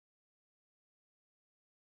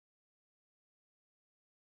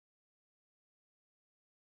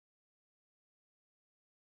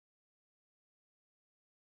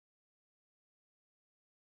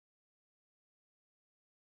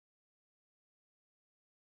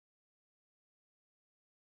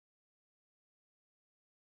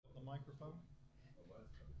microphone?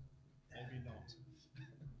 Maybe not.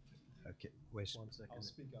 Okay, where's 1 second. I'll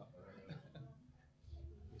speak up.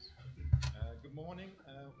 Good morning.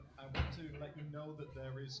 I want to let you know that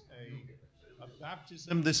there is a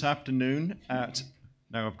baptism this afternoon at...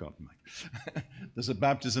 No, I've got the mic. There's a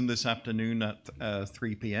baptism this afternoon at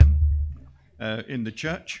 3 p.m. In the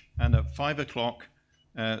church, and at 5 o'clock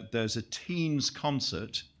there's a teens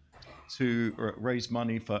concert to raise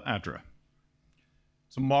money for ADRA.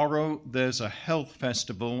 Tomorrow there's a health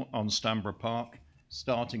festival on Stanborough Park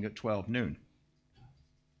starting at 12 noon.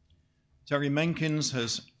 Terry Menkins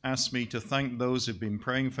has asked me to thank those who've been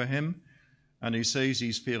praying for him, and he says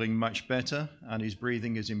he's feeling much better and his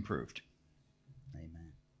breathing is improved.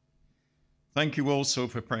 Amen. Thank you also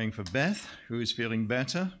for praying for Beth, who is feeling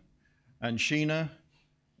better, and Sheena,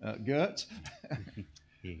 Gert,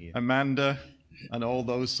 Amanda, and all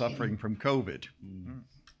those suffering from COVID.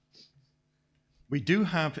 We do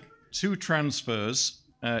have 2 transfers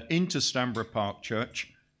into Stanborough Park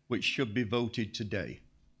Church, which should be voted today.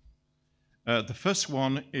 The first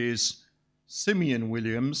one is Simeon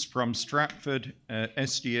Williams from Stratford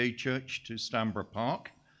SDA Church to Stanborough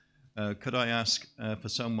Park. Could I ask for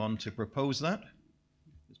someone to propose that?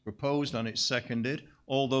 It's proposed and it's seconded.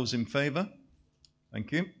 All those in favour?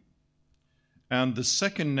 Thank you. And the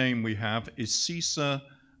second name we have is Cesar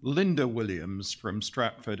Linda Williams from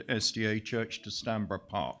Stratford SDA Church to Stanborough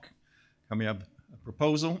Park. Can we have a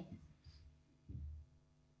proposal?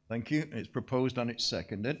 Thank you. It's proposed and it's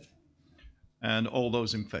seconded. And all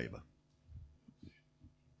those in favour?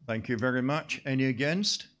 Thank you very much. Any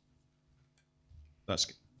against?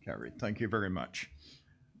 That's carried. Thank you very much.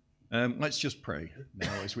 Let's just pray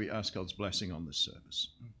now as we ask God's blessing on this service.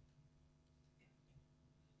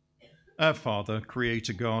 Our Father,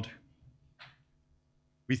 Creator God,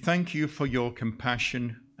 we thank you for your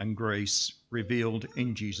compassion and grace revealed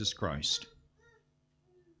in Jesus Christ.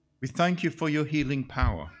 We thank you for your healing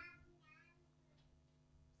power.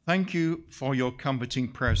 Thank you for your comforting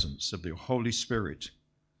presence of the Holy Spirit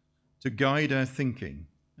to guide our thinking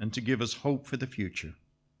and to give us hope for the future.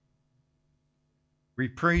 We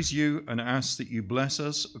praise you and ask that you bless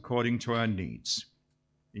us according to our needs.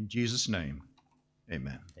 In Jesus' name,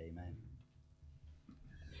 amen. Amen.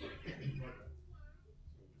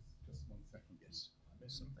 Just 1 second. Yes, I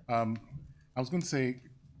missed something. I was going to say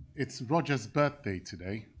it's Roger's birthday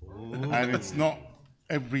today. Ooh. And it's not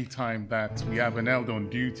every time that we have an elder on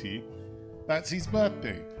duty that's his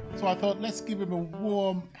birthday. So I thought, let's give him a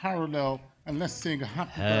warm parallel and let's sing a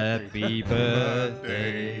happy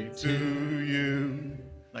birthday to you.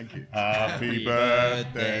 Thank you. Happy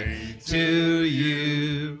birthday to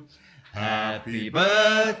you. Happy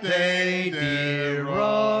birthday, dear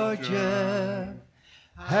Roger.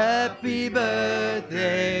 Happy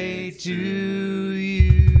birthday to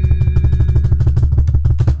you.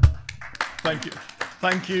 Thank you.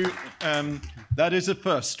 Thank you. That is a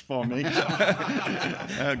first for me.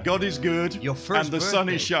 God is good. Your first and the sun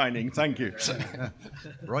is shining. Thank you.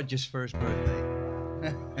 Roger's first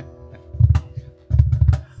birthday.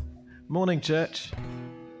 Morning, church.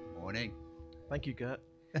 Morning. Thank you, Gert.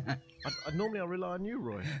 Normally I rely on you,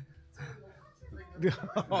 Roy.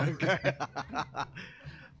 Okay.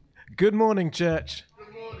 Good morning, church.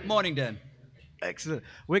 Morning, Dan. Excellent.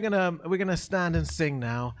 We're gonna stand and sing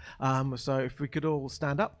now. So if we could all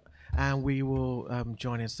stand up, and we will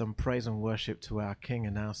join in some praise and worship to our King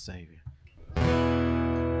and our Savior.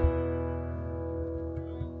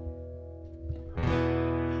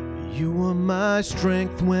 You are my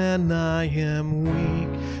strength when I am weak.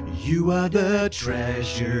 You are the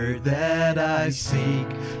treasure that I seek.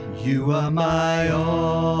 You are my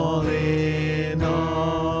all in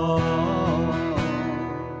all.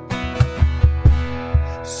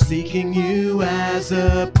 Seeking you as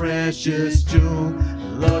a precious jewel,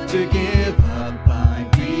 Lord, to give up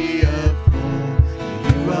I'd be a fool.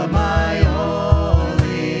 You are my all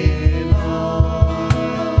in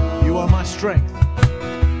all. You are my strength.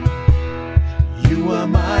 You are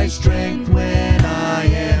my strength when I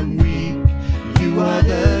am weak. You are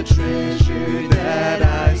the treasure that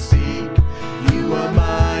I seek. You are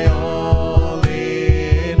my all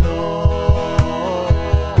in all.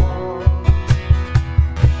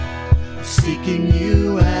 Seeking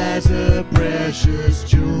you as a precious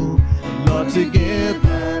jewel, Lord, to give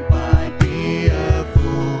up I'd be a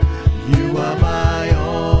fool. You are my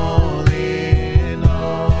all in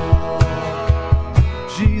all.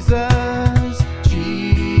 Jesus,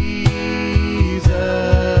 Jesus.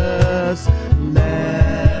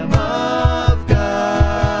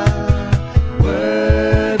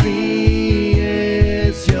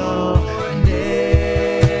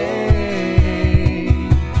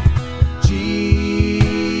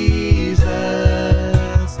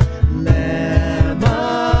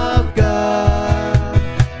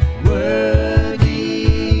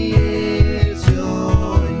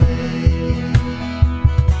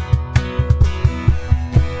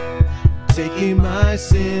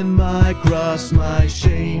 lost my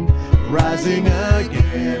shame. Rising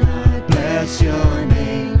again, I bless your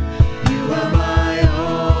name. You are my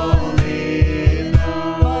all in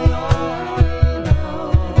all.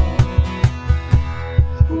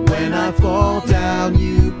 When I fall down,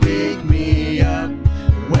 you pick me up.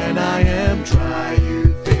 When I am dry,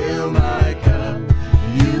 you fill my cup.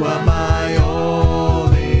 You are my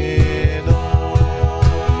all in all.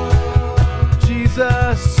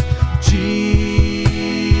 Jesus, Jesus,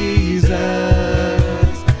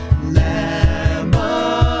 Lamb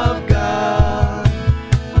of God,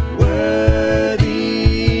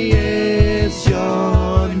 worthy is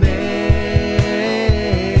your name.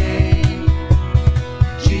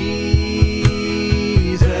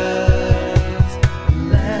 Jesus,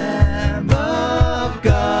 Lamb of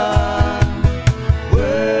God,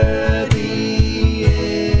 worthy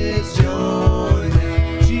is your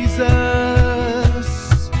name. Jesus,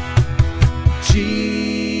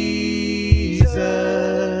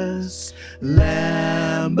 Jesus,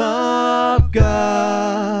 Lamb of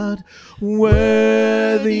God,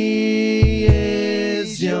 worthy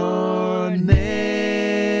is your name.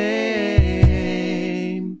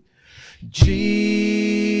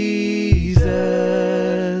 Jesus,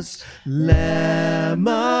 Lamb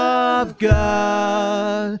of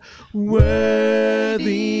God,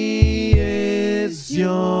 worthy is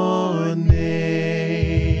your name.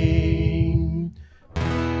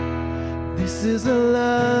 This is a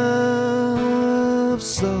love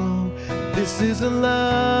song. This is a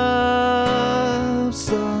love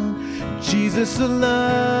song. Jesus, a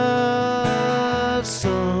love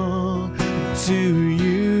song to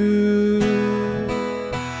you.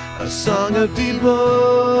 A song of devotion,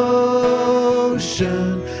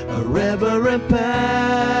 a reverent passion.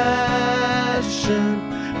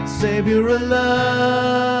 Savior, a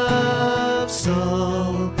love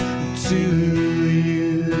song to you.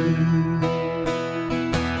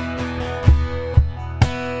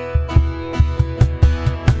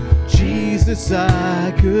 Jesus,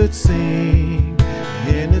 I could sing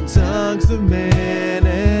in the tongues of men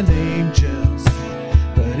and angels,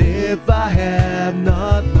 but if I have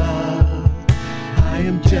not love, I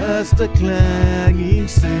am just a clanging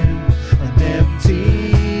cymbal, an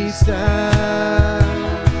empty sound.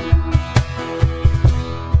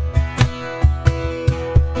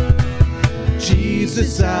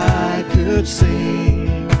 Jesus, I could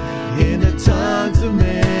sing in the tongues of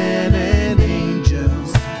men and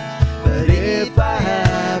angels, but if I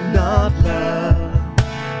have not love,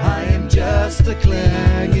 I am just a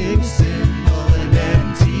clanging cymbal, an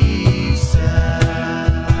empty sound.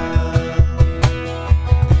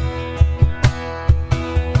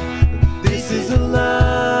 This is a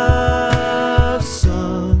love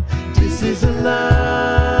song. This is a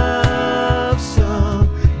love song.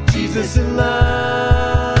 Jesus, a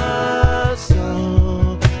love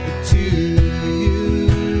song to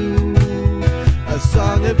you. A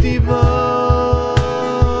song of devotion,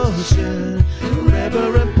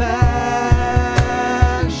 reverent passion.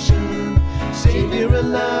 Savior, a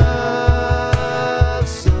love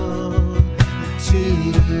song to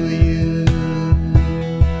you.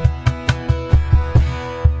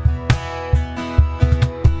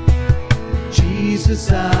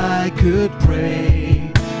 Jesus, I could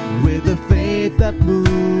pray with a faith that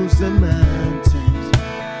moves the mountains,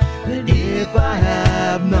 and if I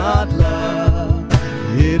have not love,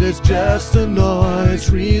 it is just a noise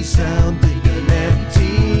resounding, an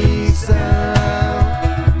empty sound.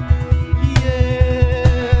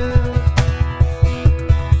 Yeah.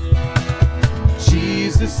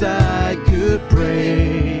 Jesus, I could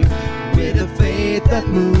pray with a faith that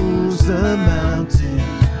moves the mountains,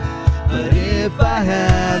 but if I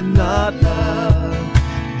have not love,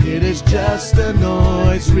 it is just a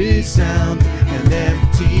noise resounding, an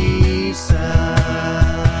empty sound.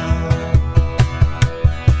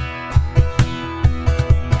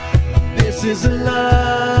 This is a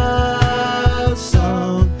love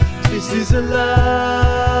song. This is a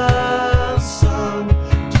love song.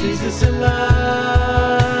 Jesus, a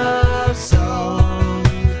love song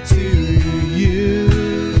to you.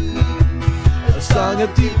 A song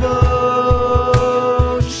of devotion,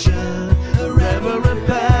 a reverent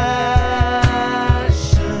passion.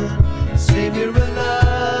 Savior, a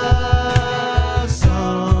love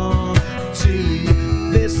song to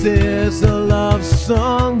you. This is a love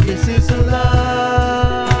song. This is a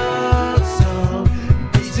love song.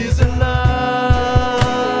 This is a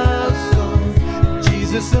love song.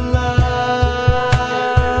 Jesus, a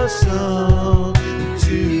love song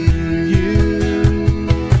to you.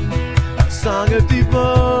 A song of devotion,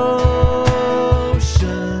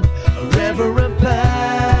 a reverent passion.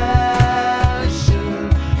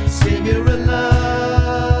 Savior, a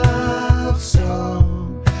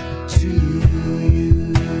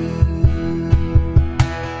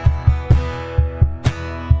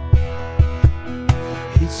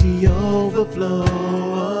overflow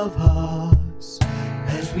of hearts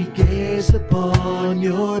as we gaze upon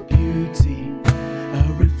your beauty,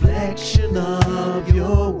 a reflection of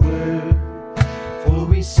your word. For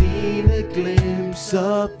we've seen a glimpse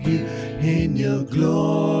of you in your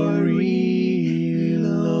glory,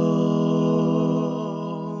 Lord.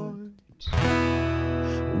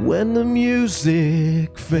 When the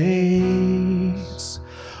music fades,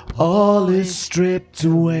 all is stripped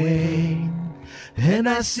away, and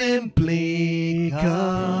I simply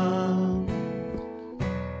come,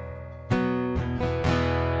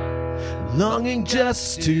 longing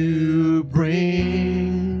just to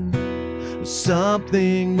bring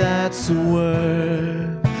something that's a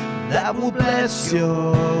word that will bless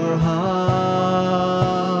your heart.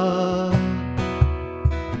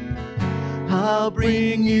 I'll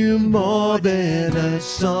bring you more than a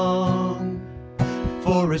song,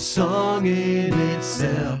 for a song in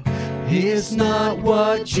itself is not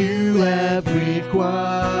what you have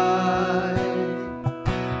required.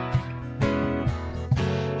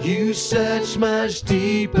 You search much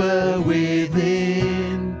deeper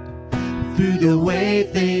within, through the way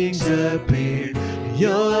things appear.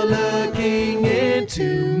 You're looking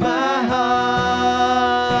into my heart.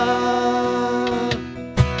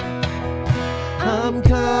 I'm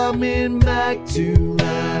coming back to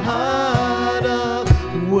a heart of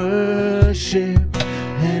worship,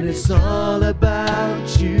 and it's all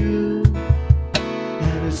about you,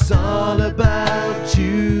 and it's all about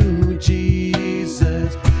you,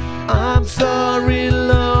 Jesus. I'm sorry,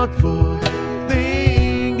 Lord, for the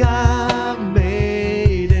thing I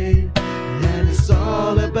made it, and it's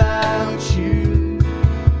all about you.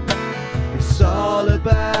 It's all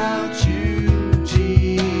about you,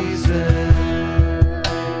 Jesus.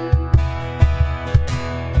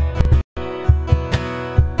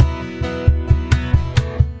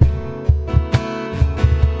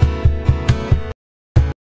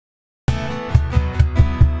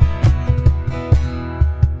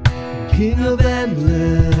 King of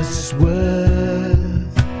endless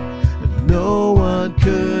worth, no one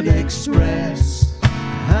could express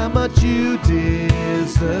how much you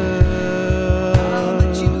deserve.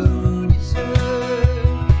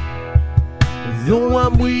 The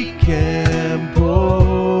one weak and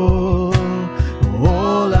poor,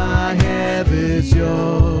 all I have is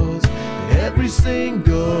yours, every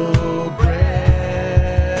single breath.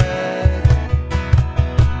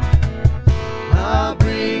 I'll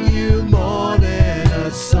bring you more than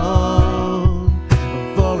a song,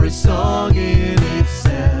 for a song in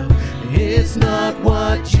itself is not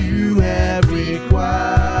what you have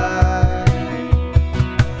required.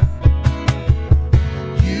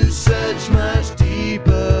 You search much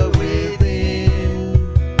deeper within,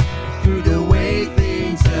 through the way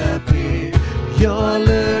things appear. You're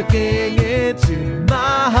looking into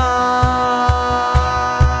my heart.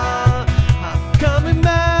 I'm coming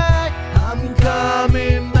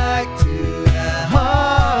back to the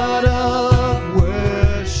heart of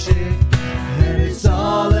worship, and it's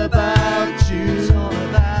all about you.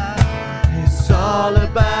 It's all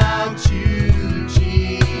about you,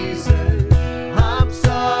 Jesus. I'm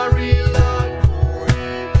sorry, Lord, for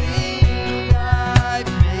everything I've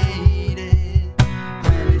made it,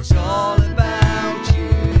 and it's all about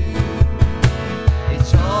you.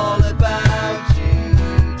 It's all about you,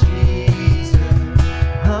 Jesus.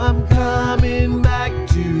 I'm coming back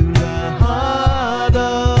to the heart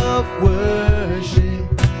of worship,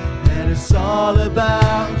 and it's all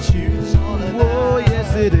about you. Oh,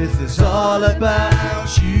 yes, it is. It's all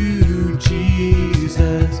about you,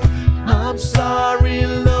 Jesus. I'm sorry,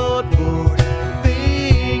 Lord, for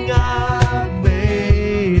everything I've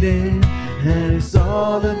made it, and it's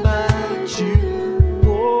all about you.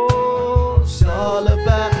 Oh, it's all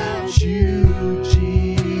about you,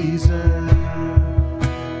 Jesus.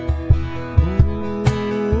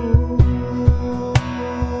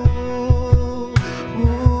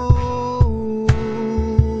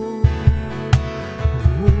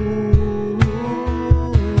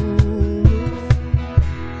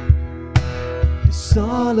 It's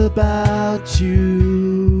all about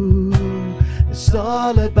you. It's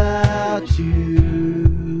all about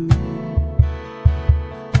you.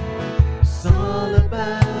 It's all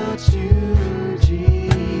about you,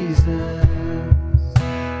 Jesus.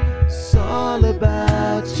 It's all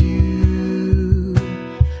about you.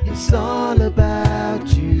 It's all about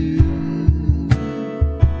you.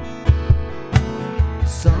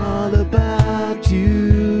 It's all about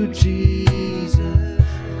you, Jesus.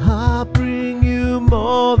 I bring you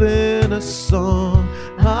more than a song.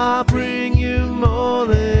 I bring you more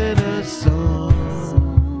than a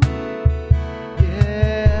song.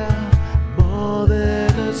 Yeah, more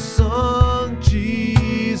than a song.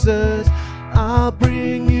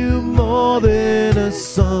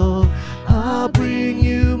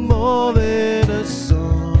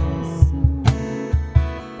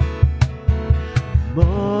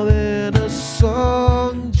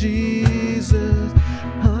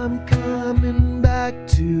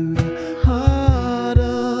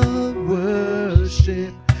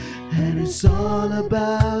 and it's all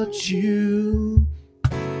about you.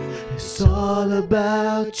 It's all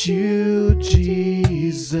about you,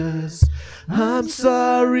 Jesus. I'm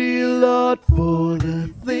sorry, Lord, for the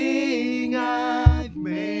thing I've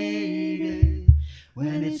made it.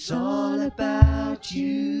 When it's all about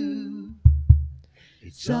you,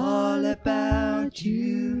 it's all about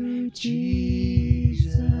you,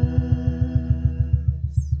 Jesus.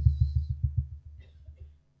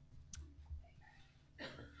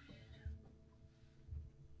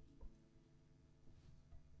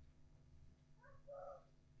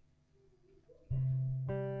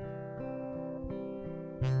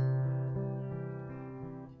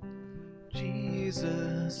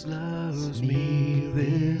 Jesus loves me,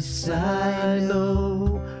 this I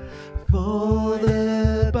know, for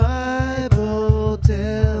the Bible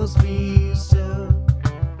tells me so.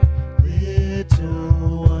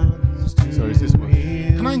 Little ones do. So is this one?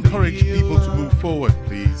 Can I encourage people to move forward,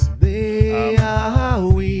 please? They are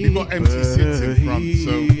weak. We've got empty seats in front,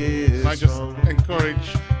 so can I just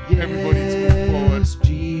encourage everybody to move forward?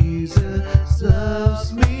 Jesus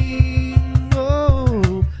loves me.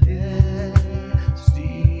 Oh, yes,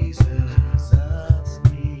 Jesus loves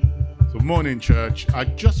me. So, morning, church. I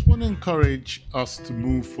just want to encourage us to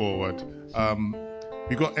move forward.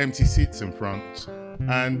 We got empty seats in front,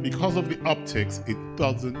 and because of the optics, it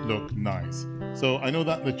doesn't look nice. So I know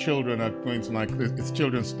that the children are going to like it's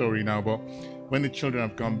children's story now, but when the children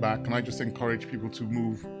have gone back, can I just encourage people to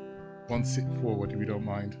move one seat forward, if you don't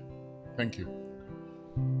mind? Thank you.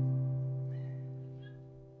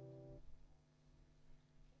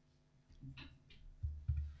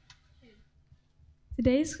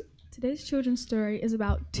 Today's children's story is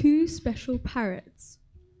about two special parrots.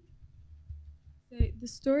 So the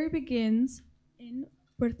story begins in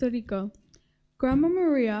Puerto Rico. Grandma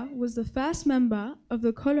Maria was the first member of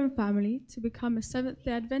the Colon family to become a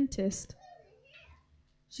Seventh-day Adventist.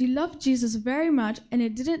 She loved Jesus very much, and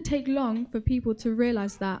it didn't take long for people to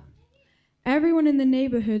realize that. Everyone in the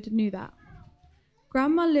neighborhood knew that.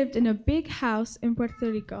 Grandma lived in a big house in Puerto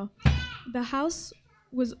Rico. The house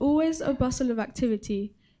was always a bustle of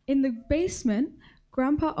activity. In the basement,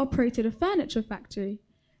 Grandpa operated a furniture factory.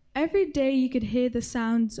 Every day you could hear the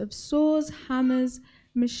sounds of saws, hammers,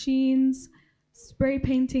 machines, spray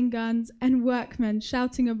painting guns, and workmen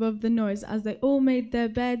shouting above the noise as they all made their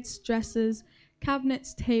beds, dressers,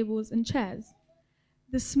 cabinets, tables, and chairs.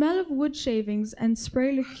 The smell of wood shavings and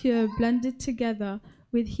spray liqueur blended together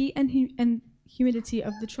with heat and humidity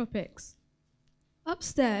of the tropics.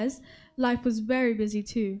 Upstairs, life was very busy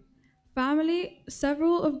too.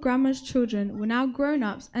 Several of Grandma's children were now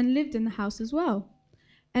grown-ups and lived in the house as well.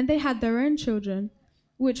 And they had their own children,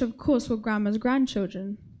 which of course were Grandma's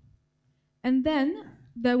grandchildren. And then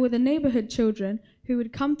there were the neighborhood children who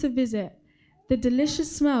would come to visit. The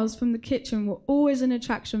delicious smells from the kitchen were always an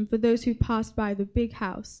attraction for those who passed by the big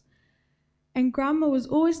house. And Grandma was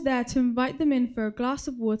always there to invite them in for a glass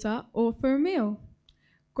of water or for a meal.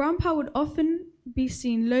 Grandpa would often be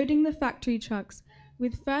seen loading the factory trucks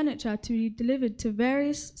with furniture to be delivered to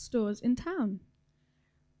various stores in town.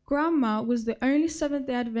 Grandma was the only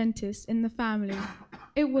Seventh-day Adventist in the family.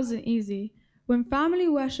 It wasn't easy. When family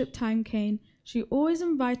worship time came, she always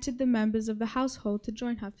invited the members of the household to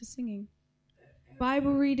join her for singing,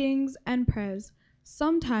 Bible readings, and prayers.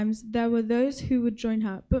 Sometimes there were those who would join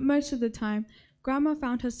her, but most of the time, Grandma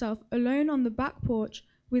found herself alone on the back porch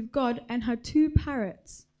with God and her two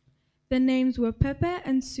parrots. Their names were Pepe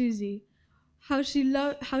and Susie. How she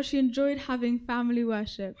enjoyed having family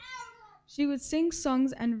worship. She would sing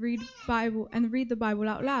songs and read the Bible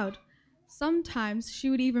out loud. Sometimes she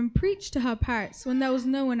would even preach to her parrots when there was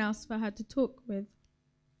no one else for her to talk with.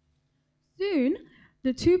 Soon,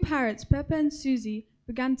 the two parrots, Pepe and Susie,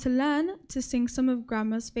 began to learn to sing some of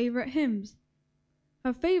Grandma's favorite hymns.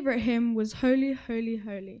 Her favorite hymn was Holy, Holy,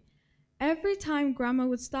 Holy. Every time Grandma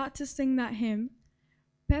would start to sing that hymn,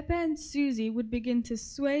 Pepe and Susie would begin to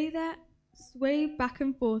sway back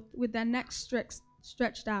and forth with their necks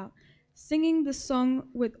stretched out, singing the song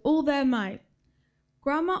with all their might.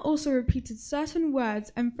 Grandma also repeated certain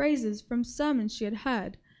words and phrases from sermons she had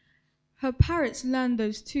heard. Her parrots learned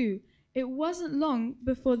those too. It wasn't long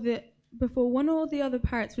before one or the other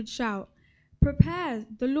parrots would shout, "Prepare,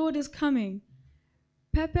 the Lord is coming."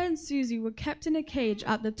 Pepe and Susie were kept in a cage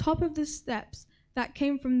at the top of the steps that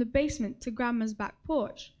came from the basement to Grandma's back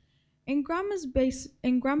porch. In Grandpa's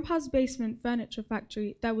basement furniture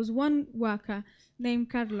factory, there was one worker named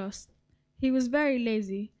Carlos. He was very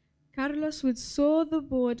lazy. Carlos would saw the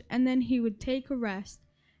board and then he would take a rest.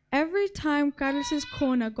 Every time Carlos's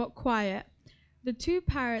corner got quiet, the two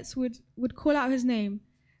parrots would call out his name.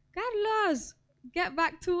 "Carlos! Get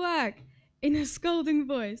back to work, in a scolding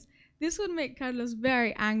voice. This would make Carlos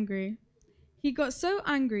very angry. He got so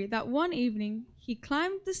angry that one evening he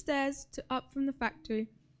climbed the stairs up from the factory.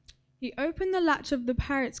 He opened the latch of the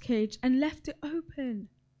parrot's cage and left it open.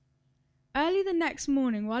 Early the next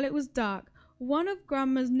morning, while it was dark, one of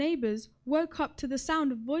Grandma's neighbors woke up to the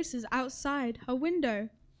sound of voices outside her window.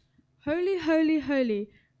 Holy, holy, holy,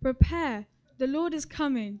 prepare, the Lord is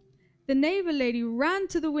coming. The neighbor lady ran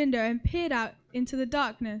to the window and peered out into the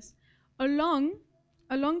darkness. Along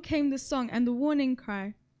came the song and the warning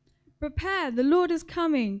cry. Prepare, the Lord is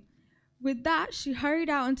coming. With that, she hurried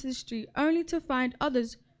out into the street, only to find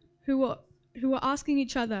others who were asking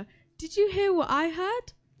each other, "Did you hear what I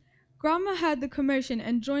heard?" Grandma heard the commotion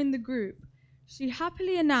and joined the group. She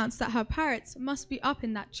happily announced that her parrots must be up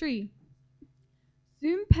in that tree.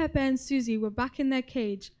 Soon Pepe and Susie were back in their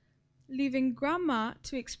cage, leaving Grandma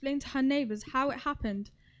to explain to her neighbors how it happened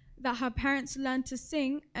that her parrots learned to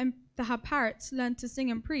sing and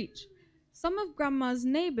preach. Some of Grandma's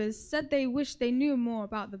neighbors said they wished they knew more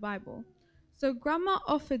about the Bible, so Grandma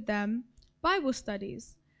offered them Bible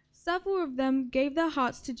studies. Several of them gave their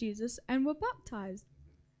hearts to Jesus and were baptized.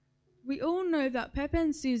 We all know that Pepe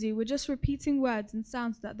and Susie were just repeating words and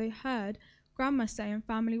sounds that they heard Grandma say in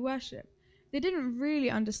family worship. They didn't really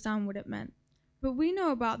understand what it meant, but we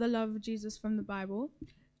know about the love of Jesus from the Bible.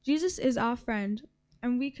 Jesus is our friend,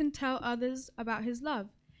 and we can tell others about his love.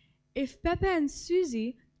 If Pepe and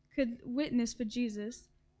Susie could witness for Jesus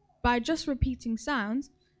by just repeating sounds,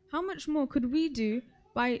 how much more could we do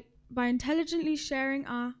by intelligently sharing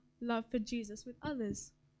our love for Jesus with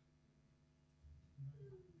others?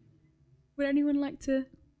 Would anyone like to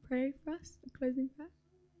pray for us, a closing prayer?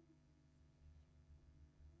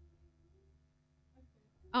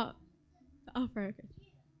 I'll pray, okay.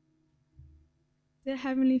 Dear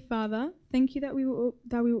Heavenly Father, thank you that we will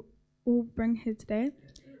all bring here today.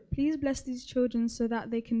 Please bless these children so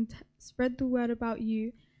that they can spread the word about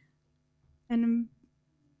you and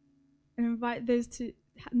invite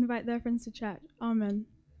their friends to church. Amen.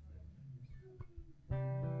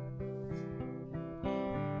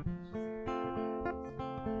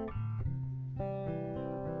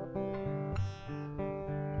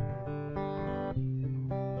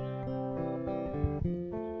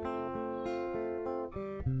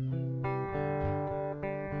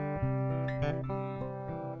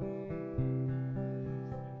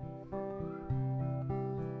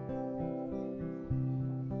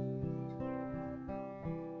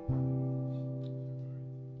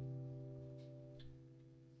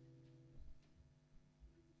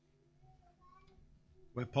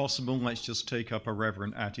 Where possible, let's just take up a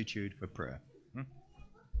reverent attitude for prayer.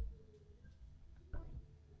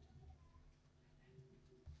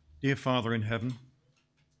 Dear Father in heaven,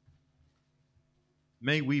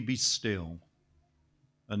 may we be still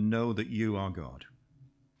and know that you are God.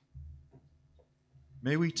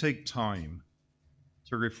 May we take time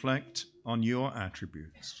to reflect on your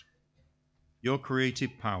attributes, your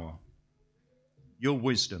creative power, your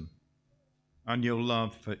wisdom, and your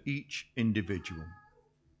love for each individual.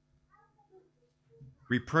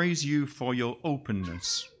 We praise you for your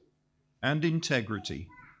openness and integrity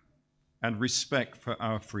and respect for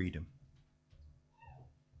our freedom.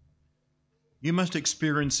 You must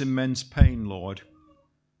experience immense pain, Lord,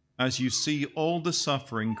 as you see all the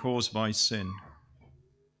suffering caused by sin,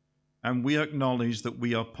 and we acknowledge that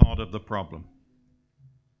we are part of the problem.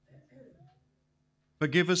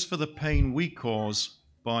 Forgive us for the pain we cause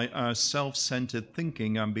by our self-centered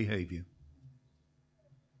thinking and behavior,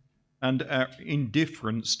 and our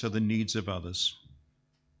indifference to the needs of others.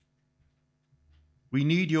 We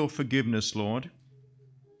need your forgiveness, Lord,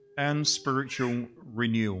 and spiritual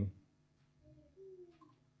renewal.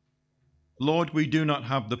 Lord, we do not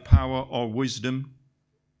have the power or wisdom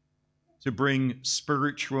to bring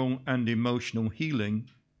spiritual and emotional healing,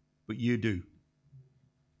 but you do.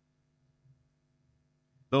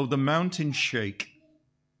 Though the mountains shake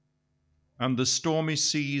and the stormy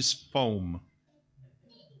seas foam,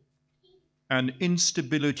 and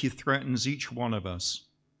instability threatens each one of us,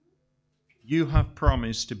 you have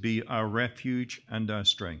promised to be our refuge and our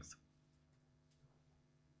strength.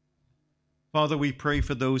 Father, we pray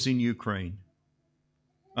for those in Ukraine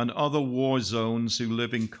and other war zones who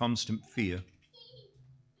live in constant fear.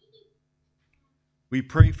 We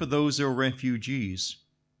pray for those who are refugees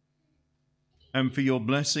and for your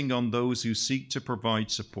blessing on those who seek to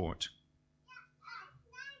provide support.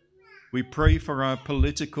 We pray for our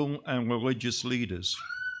political and religious leaders.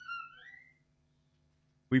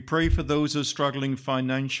 We pray for those who are struggling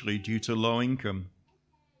financially due to low income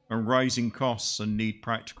and rising costs and need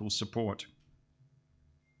practical support.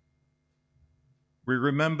 We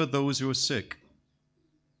remember those who are sick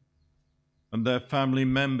and their family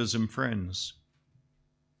members and friends,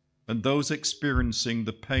 and those experiencing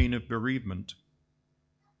the pain of bereavement.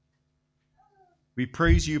 We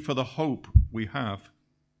praise you for the hope we have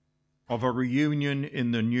of a reunion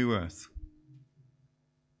in the new earth,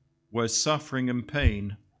 where suffering and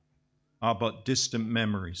pain are but distant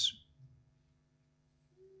memories.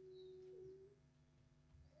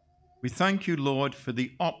 We thank you, Lord, for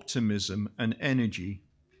the optimism and energy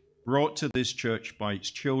brought to this church by its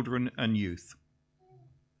children and youth.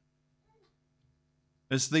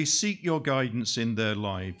 As they seek your guidance in their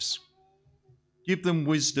lives, give them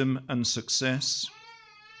wisdom and success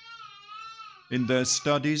in their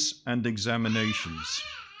studies and examinations.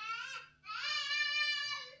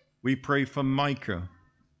 We pray for Micah,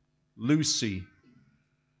 Lucy,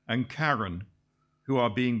 and Karen, who are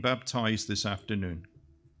being baptized this afternoon,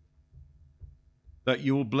 that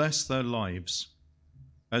you will bless their lives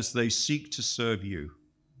as they seek to serve you.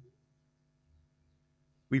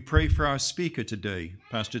 We pray for our speaker today,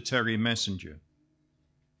 Pastor Terry Messenger.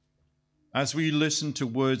 As we listen to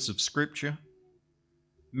words of Scripture,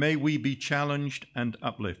 may we be challenged and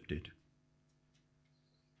uplifted.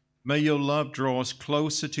 May your love draw us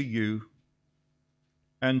closer to you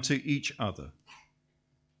and to each other.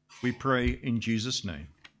 We pray in Jesus' name.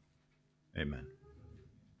 Amen.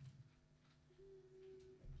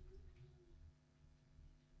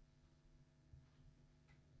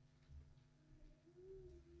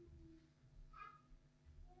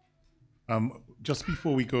 Just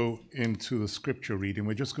before we go into the scripture reading,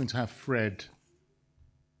 we're just going to have Fred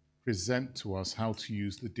present to us how to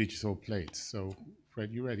use the digital plates. So, Fred,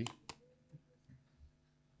 you ready?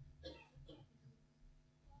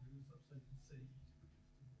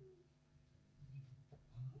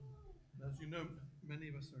 As you know, many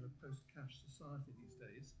of us are in a post-cash society these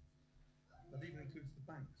days. That even includes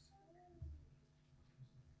the banks.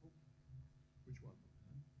 Which one?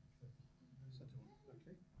 Center one.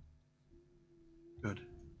 Okay. Good.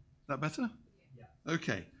 Is that better? Yeah.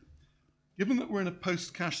 Okay. Given that we're in a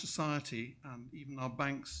post-cash society and even our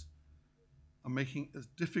banks are making it as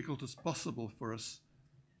difficult as possible for us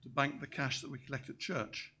to bank the cash that we collect at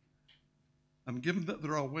church, and given that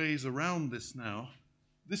there are ways around this now,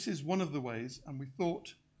 this is one of the ways, and we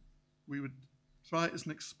thought we would try it as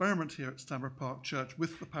an experiment here at Stanborough Park Church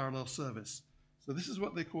with the parallel service. So this is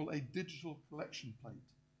what they call a digital collection plate.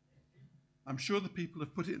 I'm sure the people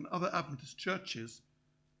have put it in other Adventist churches,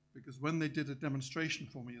 because when they did a demonstration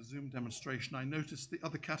for me, a Zoom demonstration, I noticed the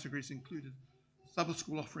other categories included Sabbath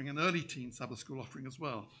school offering and early teen Sabbath school offering as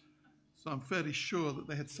well. So I'm fairly sure that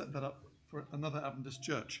they had set that up for another Adventist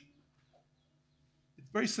church. It's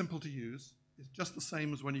very simple to use. It's just the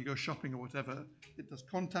same as when you go shopping or whatever. It does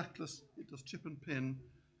contactless, it does chip and pin.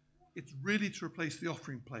 It's really to replace the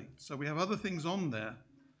offering plate. So we have other things on there,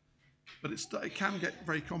 but it can get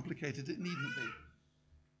very complicated. It needn't be.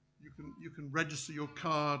 You can register your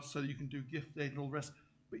card so you can do gift aid and all the rest,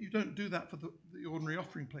 but you don't do that for the ordinary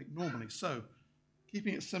offering plate normally. So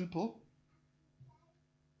keeping it simple,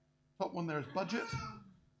 top one there is budget.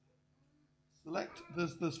 Select,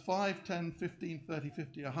 there's 5, 10, 15, 30,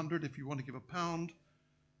 50, 100 if you want to give £1.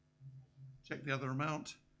 Check the other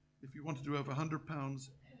amount. If you want to do over £100,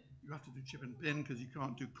 you have to do chip and pin because you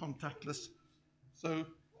can't do contactless. So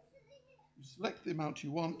you select the amount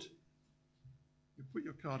you want, you put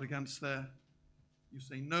your card against there, you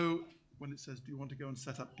say no when it says, do you want to go and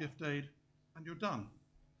set up gift aid? And you're done.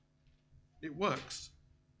 It works.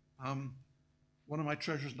 One of my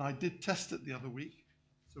treasurers and I did test it the other week.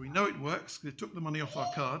 So we know it works because it took the money off our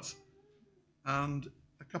cards. And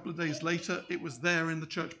a couple of days later, it was there in the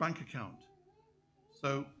church bank account.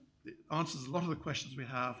 So it answers a lot of the questions we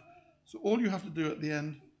have. So all you have to do at the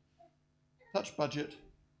end, touch budget,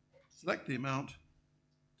 select the amount,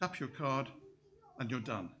 tap your card, and you're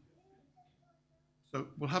done. So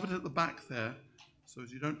we'll have it at the back there, so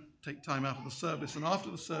as you don't take time out of the service. And after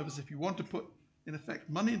the service, if you want to put, in effect,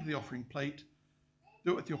 money into the offering plate,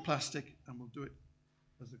 do it with your plastic, and we'll do it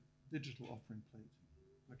as a digital offering plate.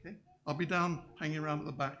 Okay? I'll be down hanging around at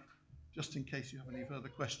the back just in case you have any further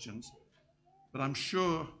questions. But I'm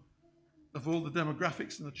sure of all the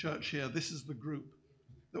demographics in the church here, this is the group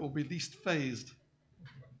that will be least phased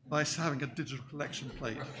by having a digital collection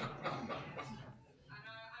plate.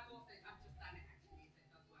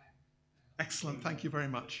 Excellent, thank you very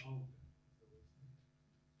much.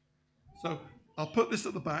 So I'll put this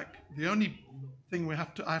at the back. The only thing I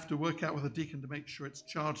have to work out with a deacon to make sure it's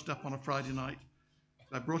charged up on a Friday night.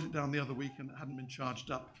 So I brought it down the other week and it hadn't been charged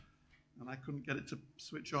up, and I couldn't get it to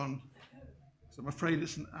switch on. So I'm afraid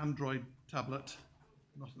it's an Android tablet,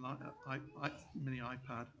 not an mini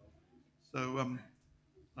iPad. So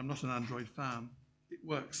I'm not an Android fan. It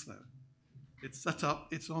works though. It's set up,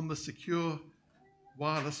 it's on the secure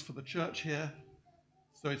wireless for the church here.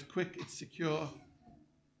 So it's quick, it's secure,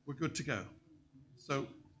 we're good to go. So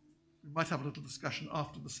we might have a little discussion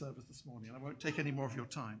after the service this morning, and I won't take any more of your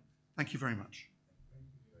time. Thank you very much.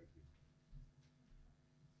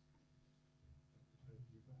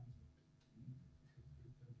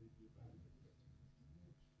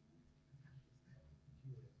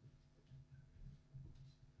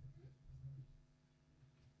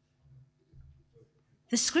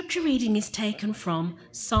 The scripture reading is taken from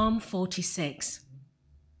Psalm 46.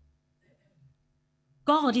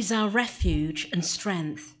 God is our refuge and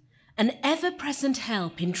strength, an ever-present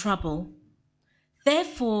help in trouble.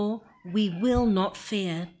 Therefore we will not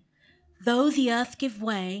fear, though the earth give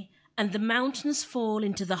way and the mountains fall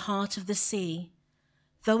into the heart of the sea,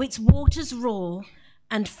 though its waters roar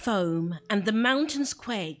and foam and the mountains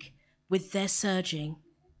quake with their surging.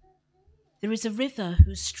 There is a river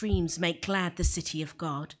whose streams make glad the city of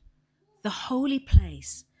God, the holy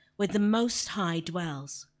place where the Most High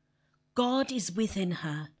dwells. God is within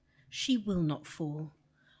her, she will not fall.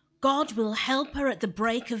 God will help her at the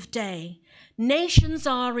break of day. Nations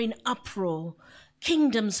are in uproar,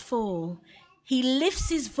 kingdoms fall. He lifts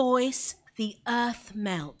his voice, the earth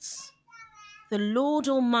melts. The Lord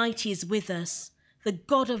Almighty is with us, the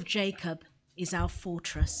God of Jacob is our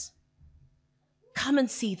fortress. Come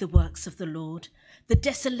and see the works of the Lord, the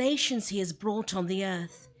desolations he has brought on the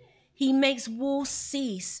earth. He makes war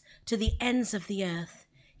cease to the ends of the earth.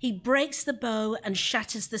 He breaks the bow and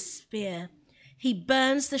shatters the spear. He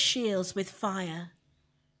burns the shields with fire.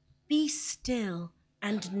 Be still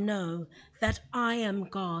and know that I am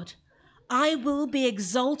God. I will be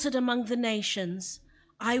exalted among the nations.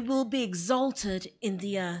 I will be exalted in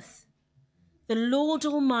the earth. The Lord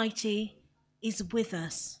Almighty is with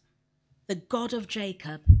us. The God of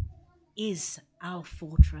Jacob is our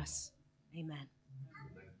fortress. Amen.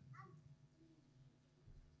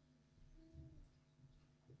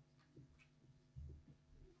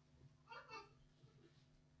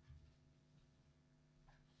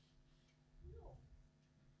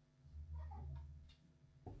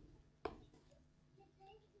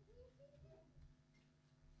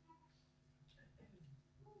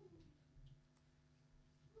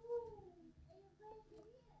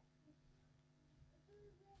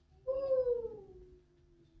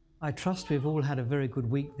 I trust we've all had a very good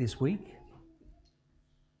week this week.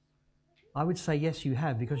 I would say yes, you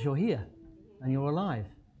have, because you're here and you're alive.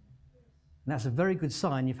 And that's a very good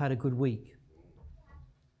sign you've had a good week.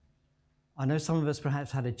 I know some of us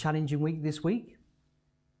perhaps had a challenging week this week.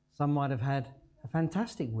 Some might have had a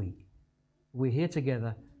fantastic week. We're here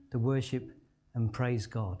together to worship and praise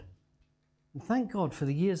God. And thank God for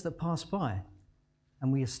the years that passed by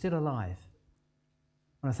and we are still alive.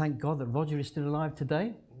 I want to thank God that Roger is still alive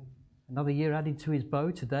today. Another year added to his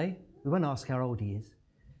bow today. We won't ask how old he is.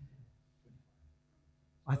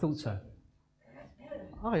 I thought so.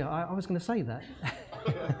 Oh, yeah, I was going to say that.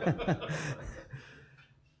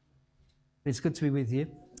 It's good to be with you.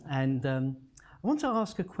 And I want to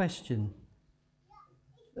ask a question,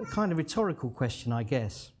 a kind of rhetorical question, I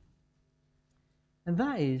guess. And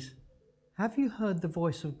that is, have you heard the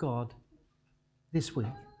voice of God this week?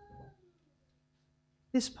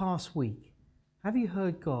 This past week, have you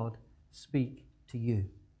heard God speak to you?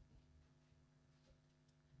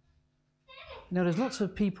 You know, there's lots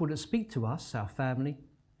of people that speak to us, our family,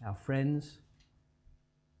 our friends,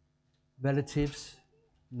 relatives,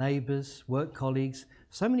 neighbours, work colleagues.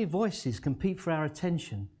 So many voices compete for our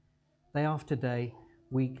attention day after day,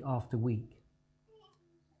 week after week.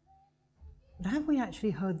 But have we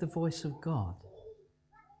actually heard the voice of God?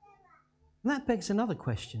 And that begs another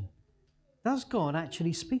question. Does God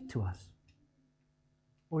actually speak to us?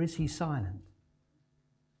 Or is he silent?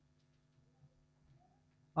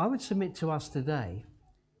 I would submit to us today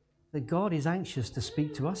that God is anxious to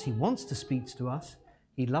speak to us. He wants to speak to us.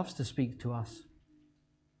 He loves to speak to us.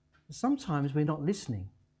 But sometimes we're not listening,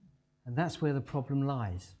 and that's where the problem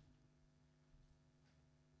lies.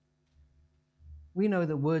 We know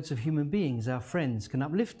that words of human beings, our friends, can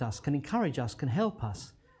uplift us, can encourage us, can help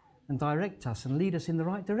us, and direct us and lead us in the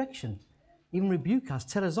right direction. Even rebuke us,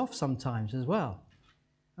 tell us off sometimes as well.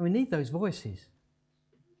 And we need those voices.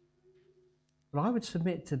 But I would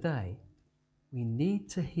submit today, we need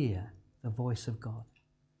to hear the voice of God.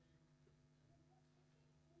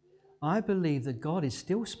 I believe that God is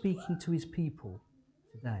still speaking to his people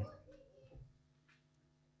today. I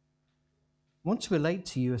want to relate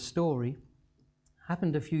to you a story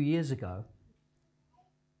happened a few years ago.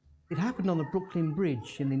 It happened on the Brooklyn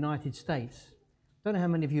Bridge in the United States. Don't know how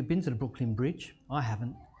many of you have been to the Brooklyn Bridge. I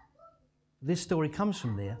haven't. This story comes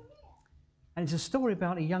from there. And it's a story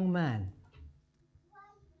about a young man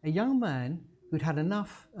who'd had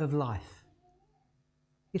enough of life.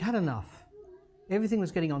 He'd had enough. Everything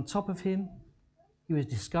was getting on top of him. He was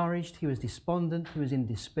discouraged, he was despondent, he was in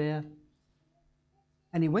despair.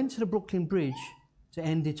 And he went to the Brooklyn Bridge to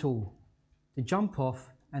end it all, to jump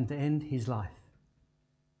off and to end his life.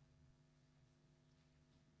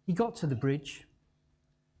 He got to the bridge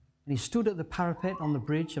and he stood at the parapet on the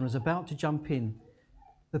bridge and was about to jump in.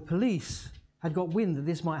 The police had got wind that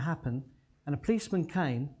this might happen, and a policeman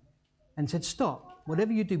came and said, "Stop,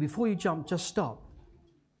 whatever you do before you jump, just stop."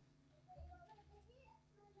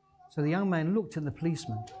 So the young man looked at the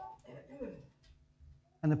policeman,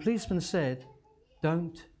 and the policeman said,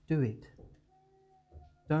 "Don't do it.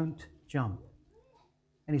 Don't jump."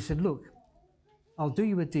 And he said, "Look, I'll do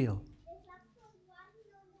you a deal."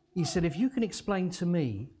 He said, "If you can explain to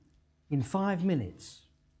me in 5 minutes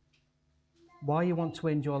why you want to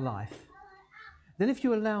end your life, then if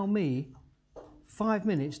you allow me 5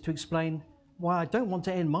 minutes to explain why I don't want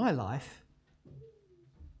to end my life,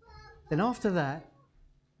 then after that,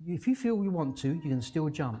 if you feel you want to, you can still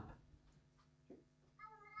jump."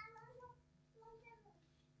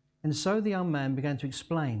 And so the young man began to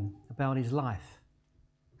explain about his life,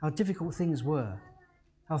 how difficult things were,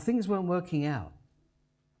 how things weren't working out.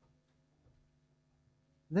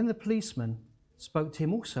 Then the policeman spoke to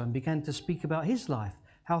him also and began to speak about his life,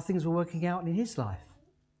 how things were working out in his life.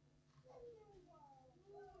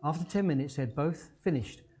 After 10 minutes, they had both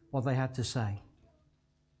finished what they had to say.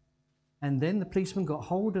 And then the policeman got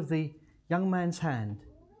hold of the young man's hand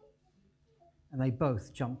and they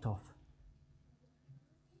both jumped off.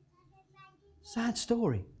 Sad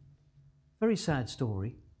story, very sad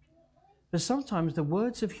story. But sometimes the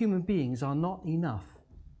words of human beings are not enough.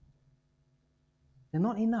 They're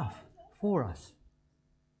not enough for us.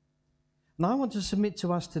 And I want to submit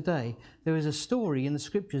to us today, there is a story in the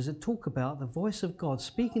scriptures that talk about the voice of God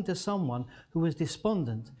speaking to someone who was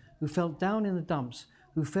despondent, who felt down in the dumps,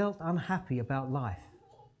 who felt unhappy about life.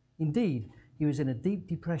 Indeed, he was in a deep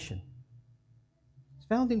depression. It's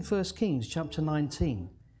found in 1 Kings chapter 19,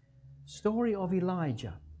 story of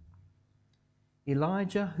Elijah.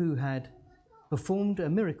 Elijah, who had performed a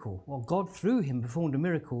miracle, or God through him performed a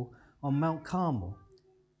miracle on Mount Carmel.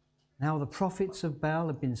 And how the prophets of Baal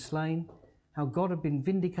had been slain, how God had been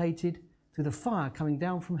vindicated through the fire coming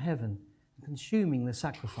down from heaven and consuming the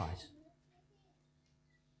sacrifice.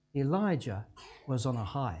 Elijah was on a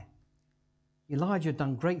high. Elijah had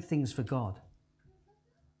done great things for God.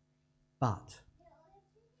 But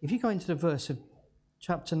if you go into the verse of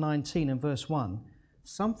chapter 19 and verse 1,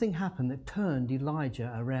 something happened that turned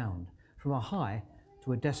Elijah around from a high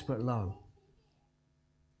to a desperate low.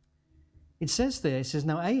 It says there, it says,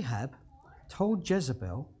 "Now Ahab told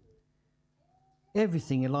Jezebel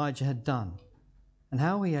everything Elijah had done and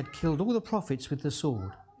how he had killed all the prophets with the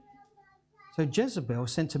sword. So Jezebel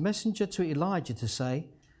sent a messenger to Elijah to say,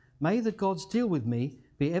 'May the gods deal with me,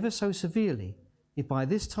 be ever so severely, if by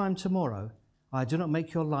this time tomorrow I do not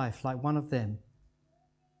make your life like one of them.'"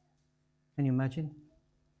 Can you imagine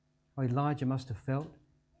how Elijah must have felt?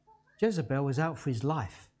 Jezebel was out for his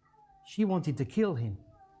life. She wanted to kill him.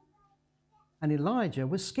 And Elijah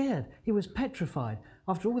was scared. He was petrified.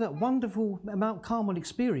 After all that wonderful Mount Carmel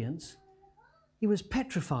experience, he was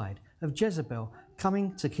petrified of Jezebel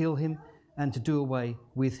coming to kill him and to do away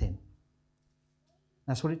with him.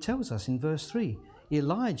 That's what it tells us in verse 3.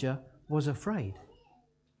 Elijah was afraid.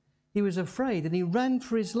 He was afraid and he ran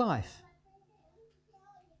for his life.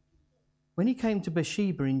 When he came to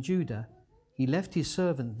Beersheba in Judah, he left his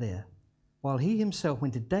servant there, while he himself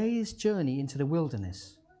went a day's journey into the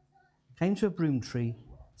wilderness, came to a broom tree,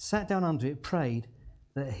 sat down under it, prayed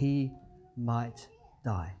that he might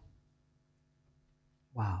die.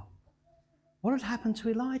 Wow. What had happened to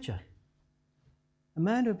Elijah? A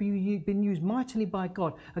man who had been used mightily by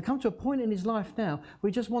God had come to a point in his life now where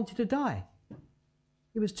he just wanted to die.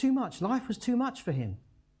 It was too much. Life was too much for him.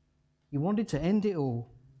 He wanted to end it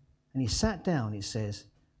all. And he sat down, it says,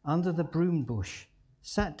 under the broom bush,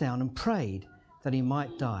 sat down and prayed that he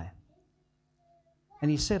might die. And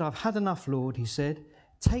he said, "I've had enough, Lord," he said.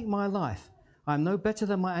 "Take my life. I am no better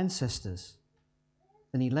than my ancestors."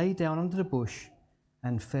 Then he lay down under the bush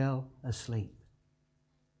and fell asleep.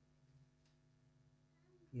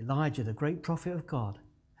 Elijah, the great prophet of God,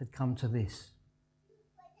 had come to this.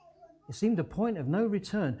 It seemed a point of no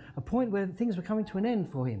return, a point where things were coming to an end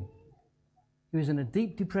for him. He was in a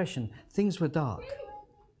deep depression. Things were dark.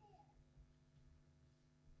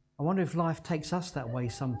 I wonder if life takes us that way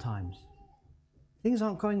sometimes. Things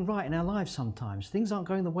aren't going right in our lives sometimes. Things aren't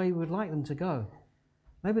going the way we would like them to go.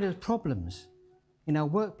 Maybe there's problems in our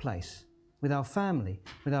workplace, with our family,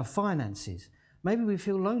 with our finances. Maybe we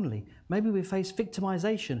feel lonely. Maybe we face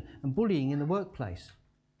victimization and bullying in the workplace.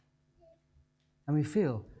 And we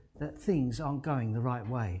feel that things aren't going the right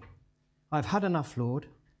way. I've had enough, Lord.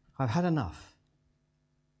 I've had enough.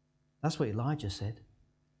 That's what Elijah said.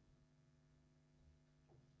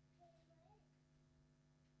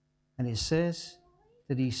 And it says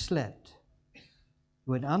that he slept,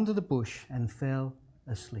 went under the bush and fell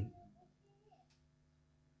asleep.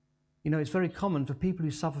 You know, it's very common for people who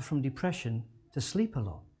suffer from depression to sleep a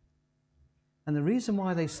lot. And the reason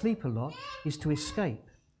why they sleep a lot is to escape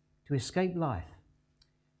life.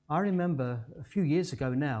 I remember a few years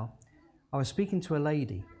ago now, I was speaking to a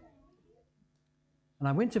lady, and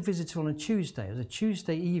I went to visit her on a Tuesday. It was a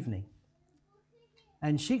Tuesday evening.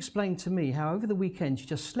 And she explained to me how over the weekend she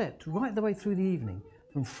just slept right the way through the evening,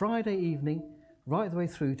 from Friday evening right the way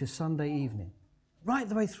through to Sunday evening. Right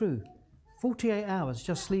the way through, 48 hours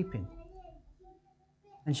just sleeping.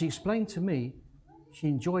 And she explained to me she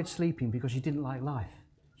enjoyed sleeping because she didn't like life.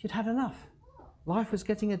 She'd had enough. Life was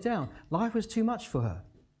getting her down. Life was too much for her.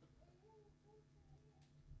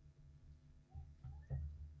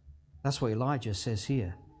 That's what Elijah says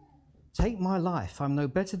here. Take my life, I'm no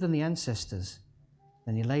better than the ancestors.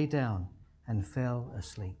 Then he lay down and fell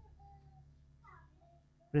asleep.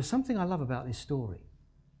 There's something I love about this story.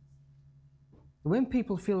 When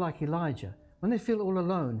people feel like Elijah, when they feel all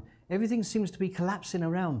alone, everything seems to be collapsing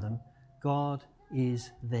around them, God is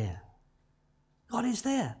there. God is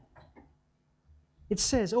there. It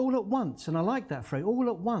says all at once, and I like that phrase, all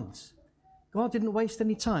at once. God didn't waste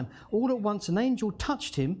any time. All at once an angel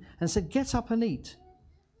touched him and said, get up and eat.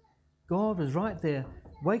 God was right there,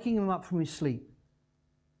 waking him up from his sleep.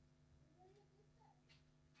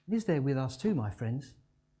 He's there with us too, my friends.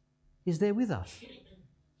 He's there with us.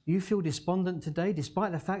 You feel despondent today,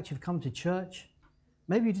 despite the fact you've come to church.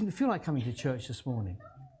 Maybe you didn't feel like coming to church this morning.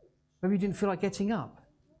 Maybe you didn't feel like getting up.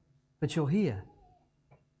 But you're here.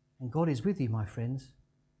 And God is with you, my friends.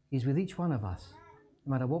 He's with each one of us,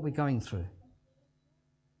 no matter what we're going through.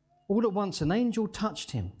 All at once an angel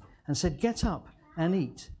touched him and said, get up and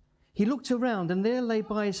eat. He looked around, and there lay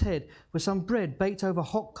by his head was some bread baked over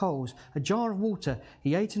hot coals, a jar of water.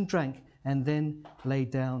 He ate and drank, and then lay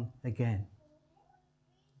down again.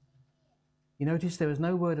 You notice there was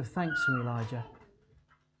no word of thanks from Elijah.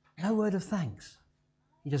 No word of thanks.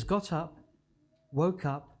 He just got up, woke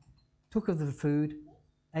up, took of the food,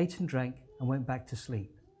 ate and drank, and went back to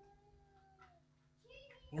sleep.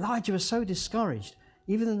 Elijah was so discouraged.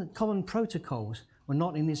 Even the common protocols were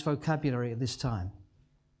not in his vocabulary at this time,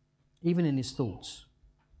 even in his thoughts.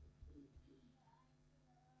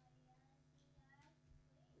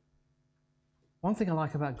 One thing I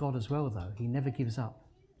like about God as well, though, he never gives up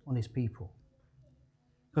on his people.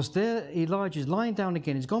 Because there Elijah's lying down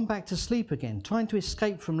again, he's gone back to sleep again, trying to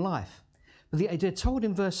escape from life. But they're told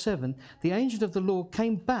in verse 7, the angel of the Lord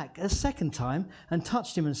came back a second time and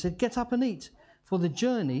touched him and said, get up and eat, for the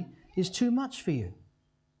journey is too much for you.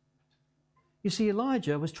 You see,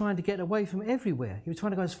 Elijah was trying to get away from everywhere. He was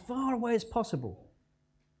trying to go as far away as possible.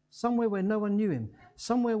 Somewhere where no one knew him.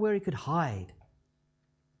 Somewhere where he could hide.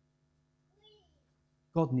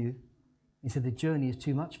 God knew. He said, the journey is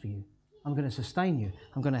too much for you. I'm going to sustain you.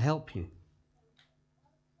 I'm going to help you.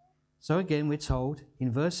 So again, we're told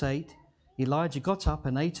in verse 8, Elijah got up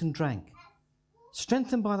and ate and drank.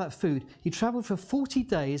 Strengthened by that food, he traveled for 40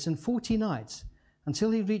 days and 40 nights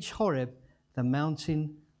until he reached Horeb, the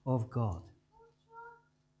mountain of God.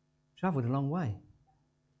 Traveled a long way.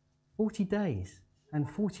 40 days and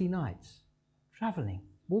 40 nights. Traveling,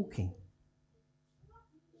 walking.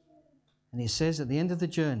 And it says at the end of the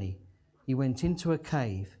journey, he went into a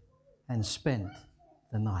cave and spent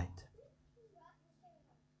the night.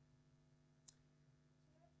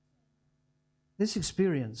 This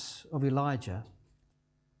experience of Elijah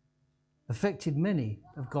affected many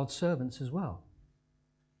of God's servants as well.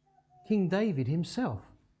 King David himself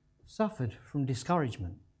suffered from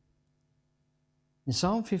discouragement. In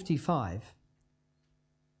Psalm 55,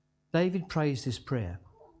 David prays this prayer.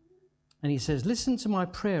 And he says, listen to my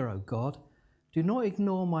prayer, O God. Do not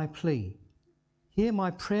ignore my plea. Hear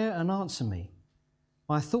my prayer and answer me.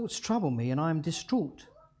 My thoughts trouble me, and I am distraught.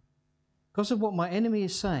 Because of what my enemy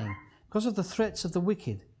is saying, because of the threats of the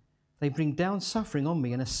wicked, they bring down suffering on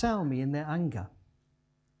me and assail me in their anger.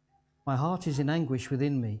 My heart is in anguish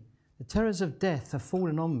within me. The terrors of death have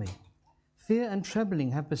fallen on me. Fear and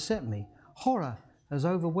trembling have beset me. Horror has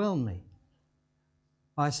overwhelmed me.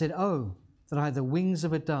 I said, oh, that I had the wings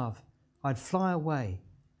of a dove, I'd fly away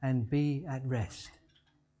and be at rest.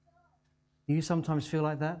 Do you sometimes feel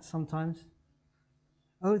like that? Sometimes?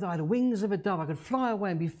 Oh, that I had the wings of a dove, I could fly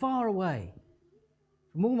away and be far away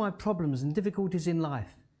from all my problems and difficulties in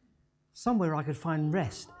life. Somewhere I could find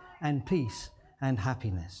rest and peace and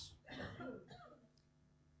happiness.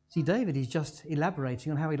 See, David is just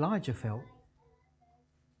elaborating on how Elijah felt.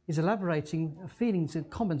 He's elaborating feelings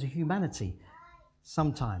common to humanity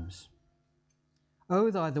sometimes.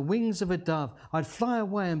 Oh, that I had the wings of a dove, I'd fly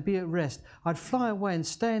away and be at rest. I'd fly away and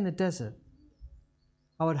stay in the desert.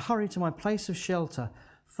 I would hurry to my place of shelter,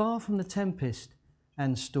 far from the tempest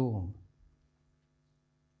and storm.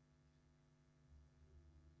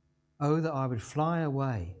 Oh, that I would fly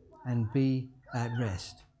away and be at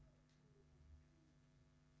rest.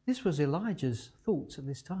 This was Elijah's thoughts at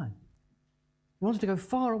this time. He wanted to go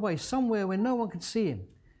far away, somewhere where no one could see him.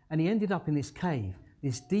 And he ended up in this cave,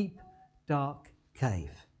 this deep, dark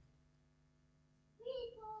cave.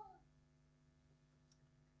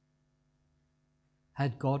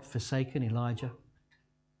 Had God forsaken Elijah?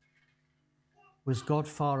 Was God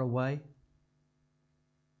far away?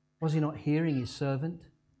 Was he not hearing his servant?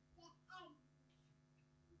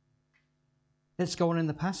 Let's go on in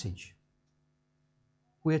the passage.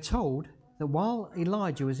 We are told that while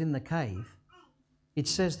Elijah was in the cave, it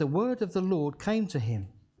says the word of the Lord came to him.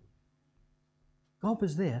 God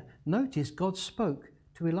was there. Notice God spoke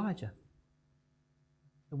to Elijah.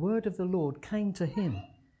 The word of the Lord came to him.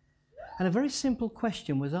 And a very simple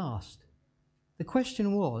question was asked. The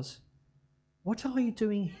question was, what are you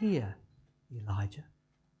doing here, Elijah?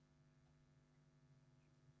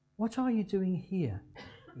 What are you doing here,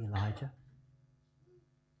 Elijah?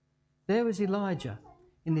 There was Elijah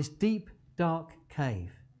in this deep, dark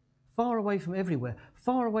cave, far away from everywhere,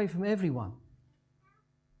 far away from everyone.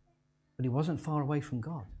 But he wasn't far away from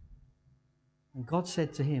God. And God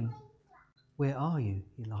said to him, where are you,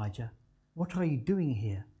 Elijah? What are you doing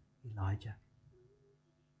here, Elijah?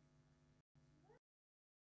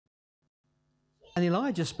 And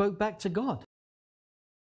Elijah spoke back to God.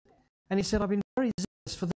 And he said, I've been very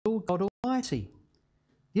zealous for the Lord God Almighty.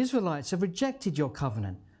 The Israelites have rejected your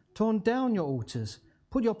covenant, torn down your altars,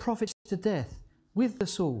 put your prophets to death with the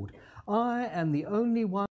sword. I am the only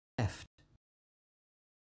one left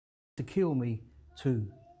to kill me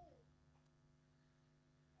too.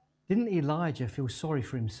 Didn't Elijah feel sorry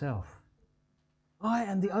for himself? I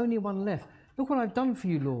am the only one left. Look what I've done for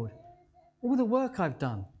you, Lord. All the work I've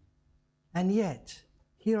done. And yet,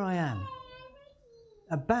 here I am.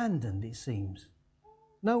 Abandoned, it seems.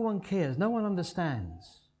 No one cares. No one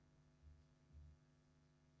understands.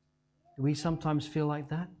 Do we sometimes feel like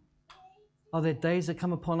that? Are there days that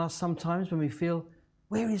come upon us sometimes when we feel,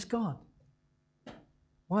 where is God?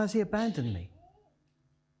 Why has he abandoned me?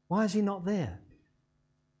 Why is he not there?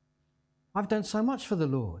 I've done so much for the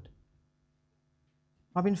Lord.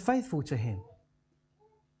 I've been faithful to him.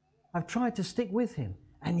 I've tried to stick with him,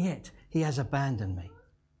 and yet he has abandoned me.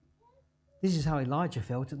 This is how Elijah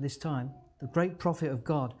felt at this time, the great prophet of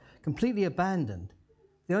God, completely abandoned.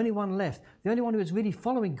 The only one left, the only one who was really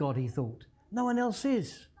following God, he thought. No one else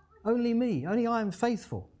is. Only me. Only I am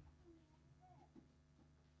faithful.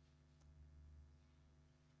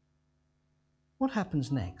 What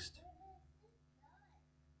happens next?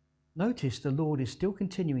 Notice the Lord is still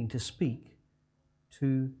continuing to speak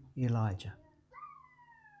to Elijah.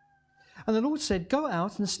 And the Lord said, go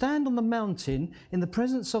out and stand on the mountain in the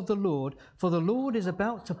presence of the Lord, for the Lord is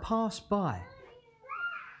about to pass by.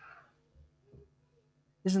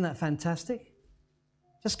 Isn't that fantastic?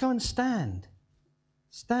 Just go and stand.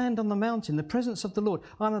 Stand on the mountain, in the presence of the Lord.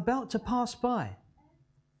 I'm about to pass by.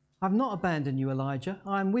 I've not abandoned you, Elijah.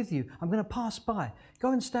 I'm with you. I'm going to pass by.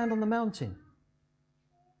 Go and stand on the mountain.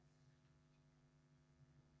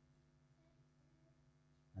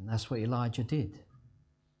 And that's what Elijah did.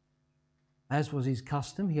 As was his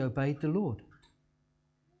custom, he obeyed the Lord.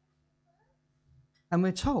 And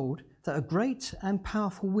we're told that a great and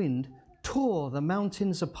powerful wind tore the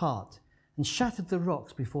mountains apart and shattered the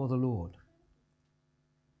rocks before the Lord.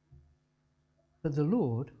 But the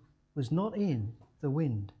Lord was not in the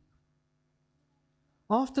wind.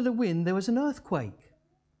 After the wind, there was an earthquake,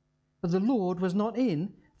 but the Lord was not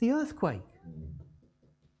in the earthquake.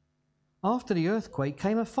 After the earthquake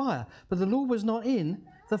came a fire, but the Lord was not in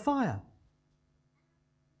the fire.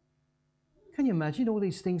 Can you imagine all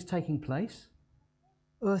these things taking place?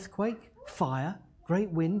 Earthquake, fire, great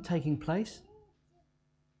wind taking place.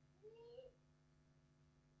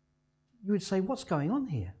 You would say, what's going on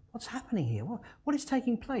here? What's happening here? What is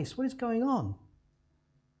taking place? What is going on?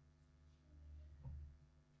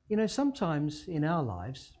 You know, sometimes in our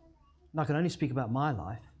lives, and I can only speak about my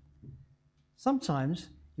life, sometimes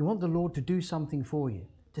you want the Lord to do something for you,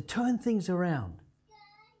 to turn things around.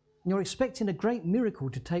 And you're expecting a great miracle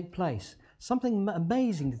to take place, something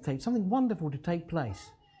amazing to take, something wonderful to take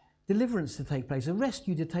place, deliverance to take place, a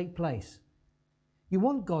rescue to take place. You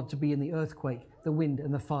want God to be in the earthquake, the wind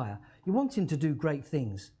and the fire. You want him to do great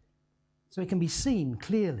things so it can be seen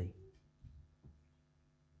clearly.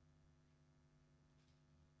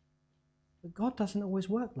 But God doesn't always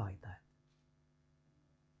work like that.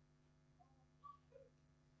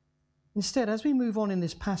 Instead, as we move on in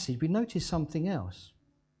this passage, we notice something else.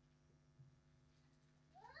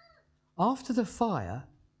 After the fire,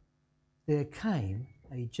 there came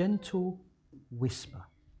a gentle whisper.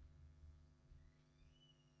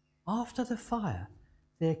 After the fire,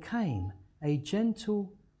 there came a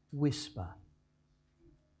gentle whisper.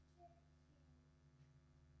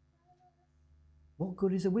 What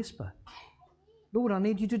good is a whisper? Lord, I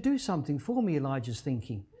need you to do something for me, Elijah's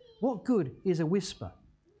thinking. What good is a whisper?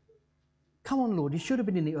 Come on, Lord, you should have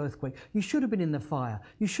been in the earthquake. You should have been in the fire.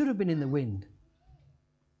 You should have been in the wind.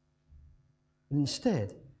 But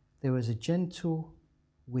instead, there was a gentle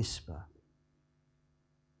whisper.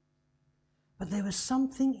 But there was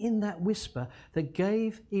something in that whisper that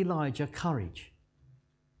gave Elijah courage.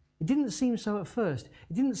 It didn't seem so at first.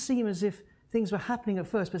 It didn't seem as if things were happening at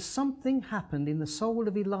first, but something happened in the soul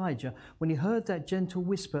of Elijah when he heard that gentle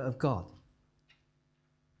whisper of God.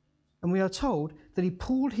 And we are told that he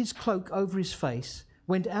pulled his cloak over his face,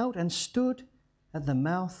 went out and stood at the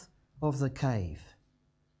mouth of the cave.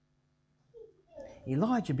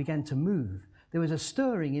 Elijah began to move. There was a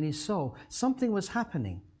stirring in his soul. Something was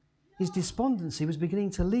happening. His despondency was beginning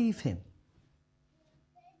to leave him.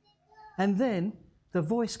 And then the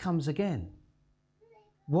voice comes again.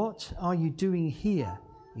 What are you doing here,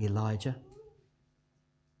 Elijah?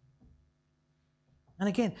 And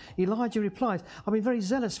again, Elijah replies, I've been very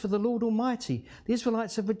zealous for the Lord Almighty. The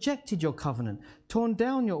Israelites have rejected your covenant, torn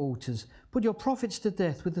down your altars, put your prophets to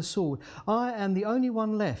death with the sword. I am the only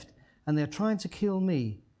one left, and they're trying to kill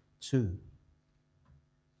me too.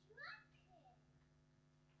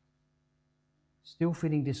 Still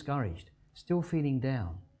feeling discouraged, still feeling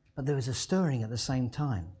down, but there was a stirring at the same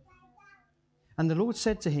time. And the Lord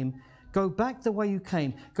said to him, go back the way you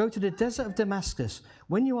came, go to the desert of Damascus.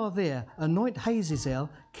 When you are there, anoint Hazael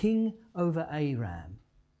king over Aram.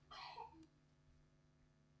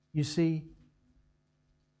 You see,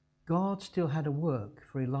 God still had a work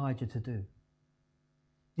for Elijah to do.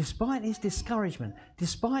 Despite his discouragement,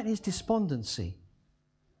 despite his despondency,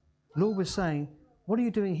 the Lord was saying, what are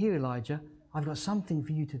you doing here, Elijah? I've got something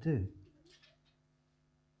for you to do.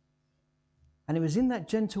 And it was in that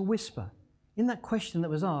gentle whisper, in that question that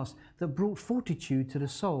was asked, that brought fortitude to the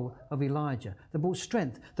soul of Elijah, that brought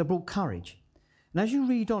strength, that brought courage. And as you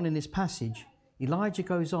read on in this passage, Elijah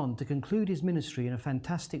goes on to conclude his ministry in a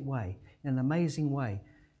fantastic way, in an amazing way,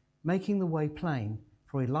 making the way plain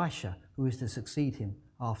for Elisha, who is to succeed him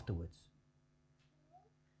afterwards.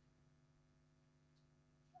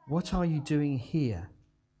 What are you doing here,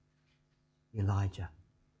 Elijah?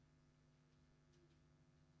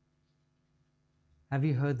 Have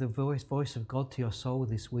you heard the voice of God to your soul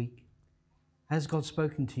this week? Has God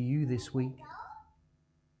spoken to you this week?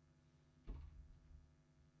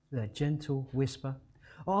 That gentle whisper?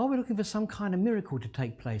 Or are we looking for some kind of miracle to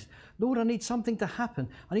take place? Lord, I need something to happen.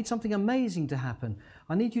 I need something amazing to happen.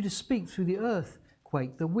 I need you to speak through the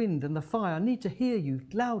earthquake, the wind and the fire. I need to hear you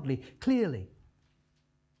loudly, clearly.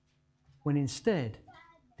 When instead,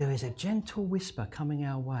 there is a gentle whisper coming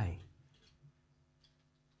our way.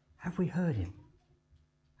 Have we heard him?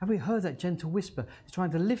 Have we heard that gentle whisper? It's trying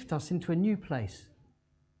to lift us into a new place,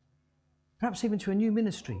 perhaps even to a new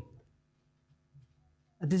ministry,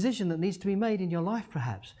 a decision that needs to be made in your life,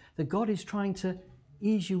 perhaps, that God is trying to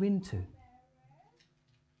ease you into.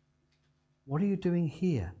 What are you doing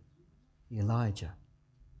here, Elijah?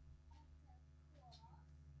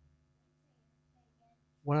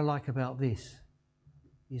 What I like about this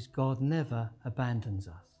is God never abandons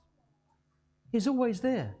us. He's always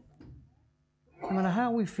there. No matter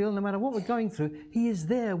how we feel, no matter what we're going through, he is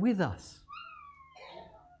there with us.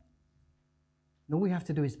 And all we have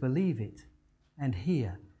to do is believe it and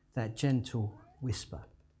hear that gentle whisper.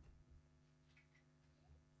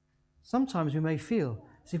 Sometimes we may feel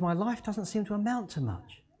as if my life doesn't seem to amount to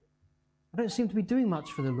much. I don't seem to be doing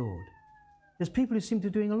much for the Lord. There's people who seem to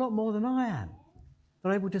be doing a lot more than I am.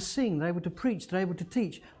 They're able to sing, they're able to preach, they're able to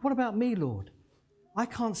teach. What about me, Lord? I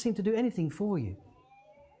can't seem to do anything for you.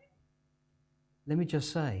 Let me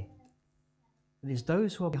just say that it's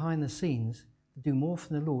those who are behind the scenes that do more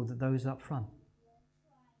for the Lord than those up front.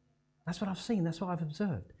 That's what I've seen, that's what I've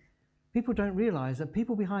observed. People don't realize that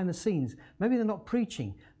people behind the scenes, maybe they're not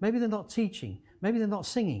preaching, maybe they're not teaching, maybe they're not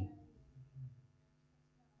singing,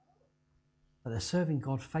 but they're serving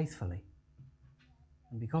God faithfully.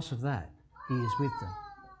 And because of that, He is with them.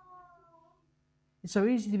 It's so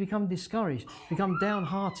easy to become discouraged, become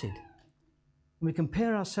downhearted, when we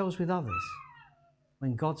compare ourselves with others,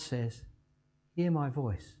 when God says, "Hear my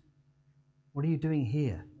voice." What are you doing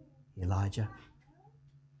here, Elijah?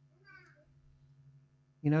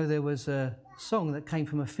 You know, there was a song that came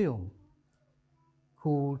from a film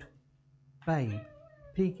called Babe,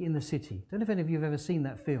 Pig in the City. Don't know if any of you have ever seen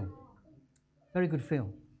that film. Very good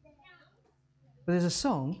film. But there's a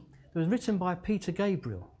song that was written by Peter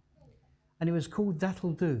Gabriel, and it was called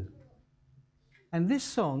That'll Do. And this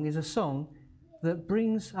song is a song that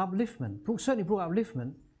brings upliftment, certainly brought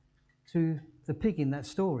upliftment to the pig in that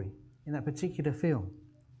story, in that particular film.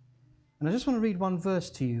 And I just want to read one verse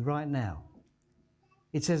to you right now.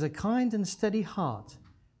 It says, "A kind and steady heart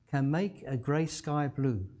can make a grey sky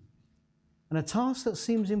blue, and a task that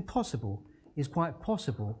seems impossible is quite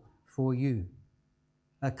possible for you.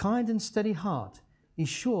 A kind and steady heart is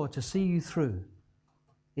sure to see you through.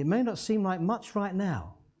 It may not seem like much right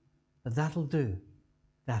now, but that'll do,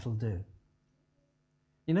 that'll do."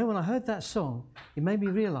 You know, when I heard that song, it made me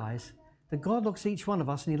realize that God looks at each one of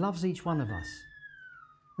us and He loves each one of us.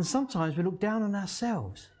 And sometimes we look down on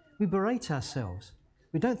ourselves, we berate ourselves,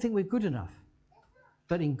 we don't think we're good enough.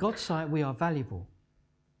 But in God's sight, we are valuable.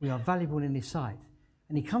 We are valuable in His sight.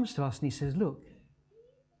 And He comes to us and He says, "Look,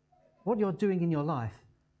 what you're doing in your life,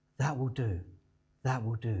 that will do. That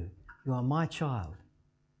will do. You are my child."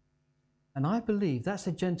 And I believe that's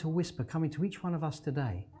a gentle whisper coming to each one of us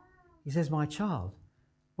today. He says, "My child,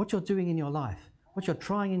 what you're doing in your life, what you're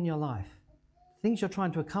trying in your life, things you're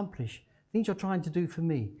trying to accomplish, things you're trying to do for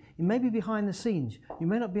me, it may be behind the scenes, you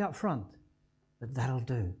may not be up front, but that'll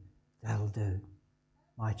do. That'll do.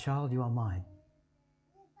 My child, you are mine."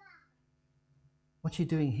 What are you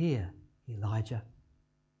doing here, Elijah?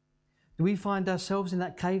 Do we find ourselves in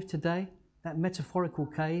that cave today, that metaphorical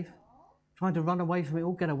cave, trying to run away from it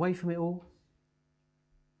all, get away from it all?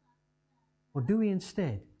 Or do we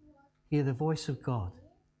instead hear the voice of God?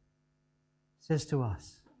 It says to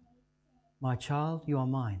us, "My child, you are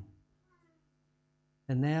mine.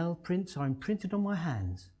 The nail prints are imprinted on my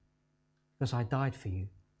hands because I died for you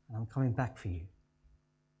and I'm coming back for you."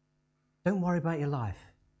 Don't worry about your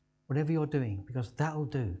life, whatever you're doing, because that'll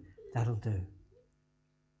do, that'll do.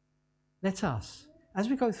 Let us, as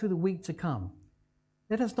we go through the week to come,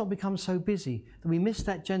 let us not become so busy that we miss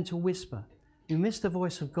that gentle whisper, we miss the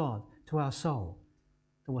voice of God to our soul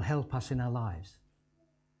that will help us in our lives.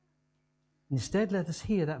 Instead, let us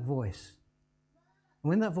hear that voice. And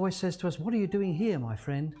when that voice says to us, "What are you doing here, my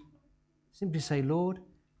friend?" simply say, "Lord,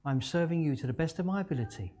 I'm serving you to the best of my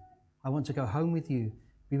ability. I want to go home with you,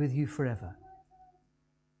 be with you forever."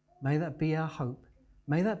 May that be our hope.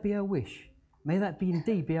 May that be our wish. May that be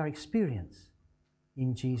indeed be our experience.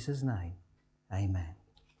 In Jesus' name, amen.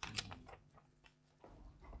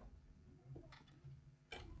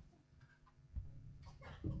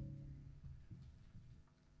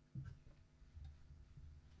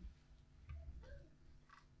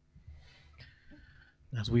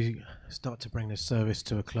 As we start to bring this service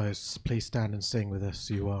to a close, please stand and sing with us,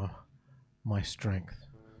 "You Are My Strength."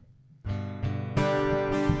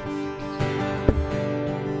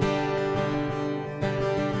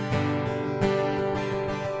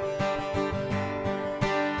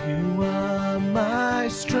 You are my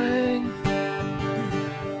strength,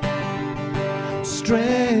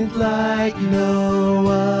 strength like no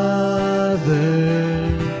other,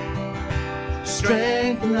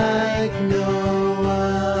 strength like no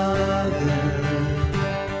other,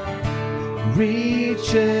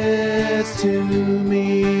 reaches to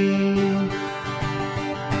me.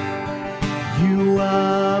 You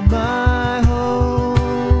are my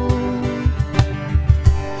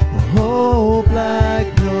hope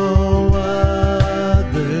like no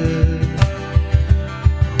other,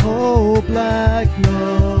 hope like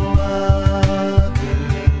no other,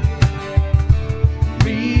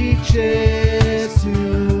 reaches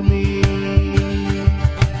to me.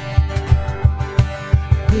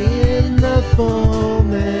 In the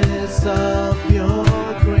fullness of your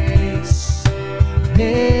grace,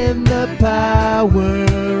 in the power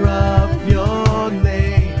of your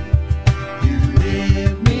name, you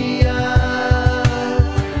lift me up,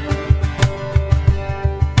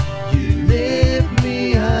 you lift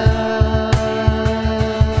me up.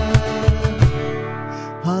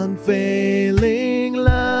 Unfailing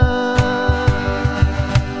love,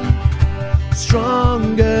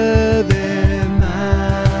 stronger than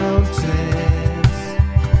mountains,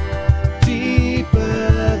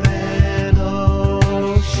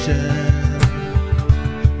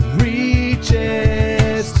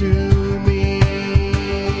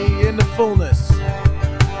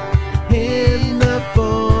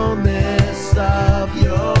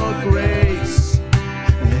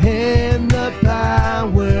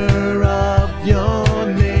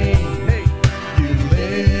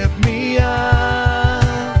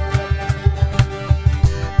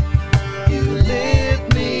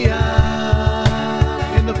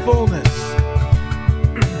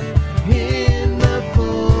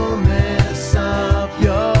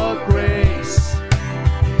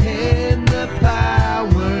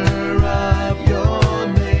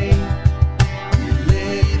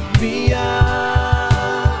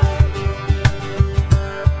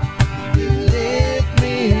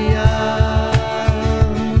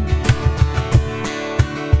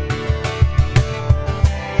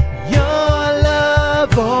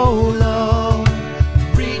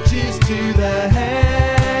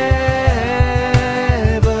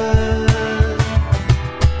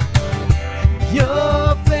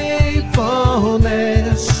 Your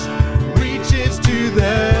faithfulness reaches to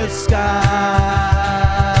the sky.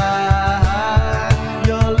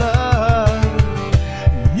 Your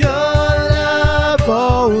love,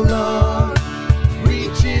 oh Lord,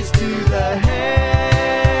 reaches to the heavens.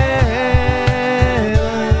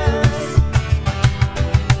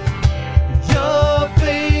 Your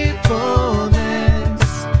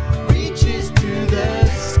faithfulness reaches to the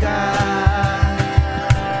sky.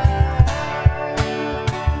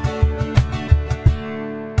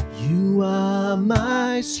 You are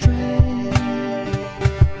my strength,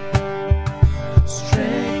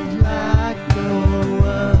 strength like no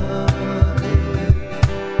other,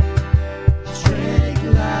 strength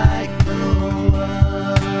like no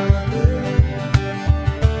other,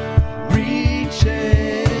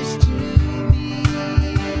 reaches to me.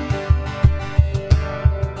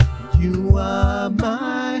 You are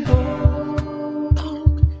my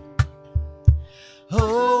hope,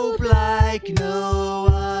 hope like no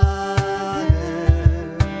other,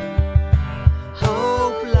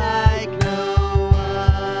 hope like no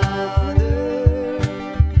other,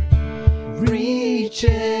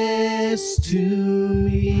 reaches to me.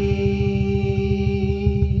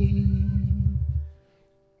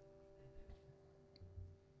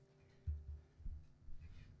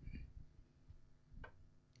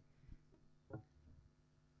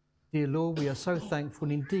 Dear Lord, we are so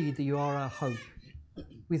thankful indeed that you are our hope.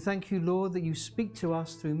 We thank you, Lord, that you speak to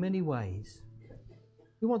us through many ways.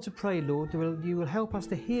 We want to pray, Lord, that you will help us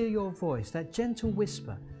to hear your voice, that gentle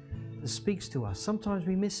whisper that speaks to us. Sometimes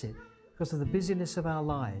we miss it because of the busyness of our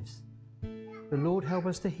lives. But Lord, help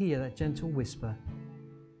us to hear that gentle whisper.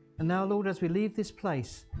 And now, Lord, as we leave this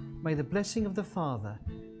place, may the blessing of the Father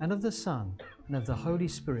and of the Son and of the Holy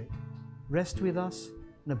Spirit rest with us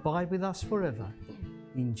and abide with us forever.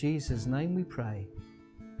 In Jesus' name we pray.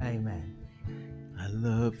 Amen. I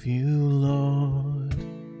love you, Lord.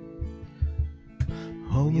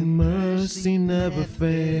 Oh, your mercy never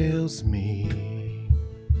fails me.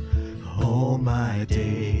 All my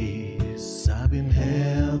days I've been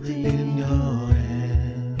held in your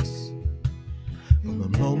hands. From the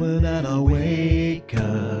moment that I wake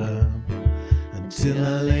up until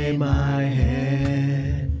I lay my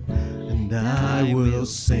head, and I will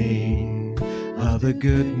sing of the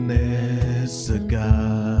goodness of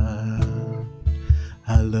God.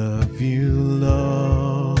 I love you,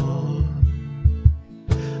 Lord.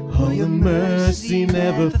 Oh, your mercy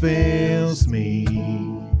never fails me.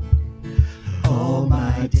 All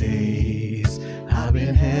my days I've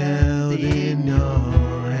been held in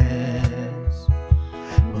your hands.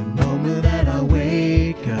 The moment that I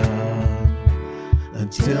wake up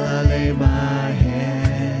until I lay my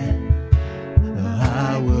head,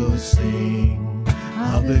 I will sing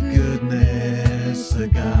of the goodness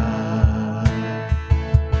of God.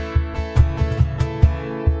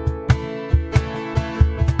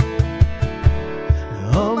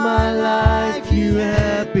 All my life you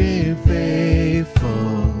have been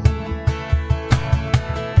faithful.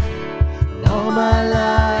 All my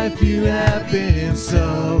life you have been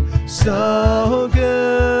so, so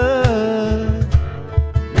good.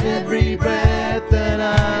 Every breath that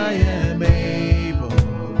I am able,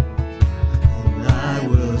 and I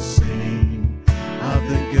will sing of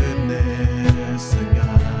the goodness of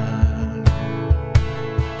God.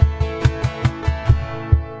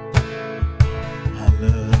 I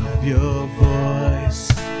love your voice.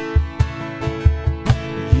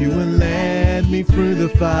 You will lead me through the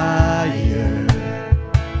fire,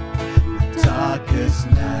 the darkest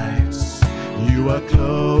nights. You are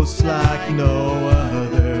close like no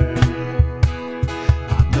other.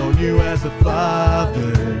 I've known you as a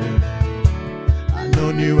father, I've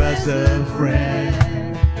known you as a friend,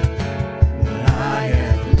 but I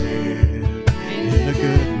have lived in the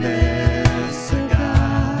goodness of God.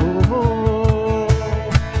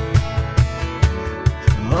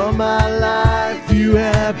 All my life you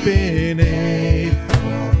have been faithful.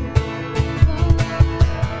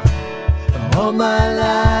 All my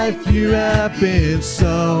life you have been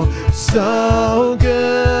so, so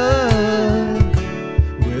good.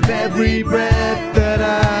 With every breath that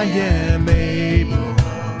I am able,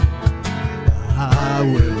 I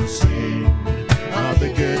will sing of the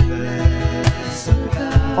goodness of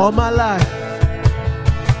God. All my life,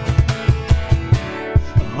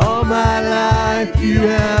 all my life you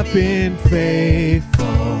have been faithful.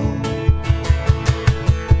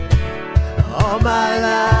 All my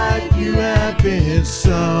life you have been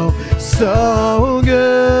so, so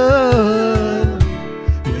good.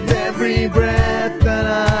 With every breath that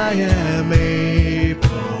I am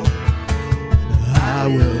able, I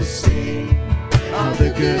will sing of the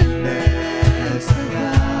goodness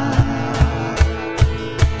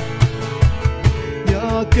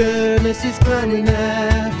goodness is running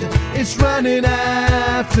after, it's running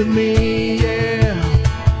after me,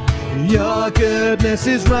 yeah. Your goodness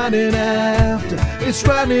is running after, it's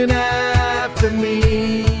running after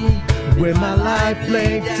me. With my life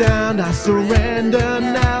laid down, I surrender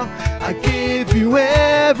now. I give you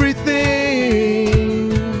everything.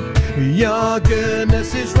 Your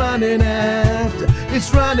goodness is running after,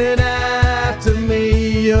 it's running after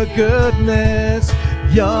me. Your goodness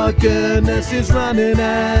is running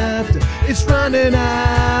after, it's running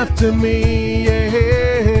after me,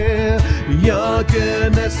 yeah. Your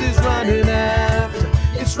goodness is running after,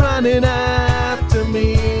 it's running after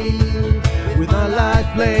me. With my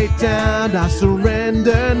life laid down, I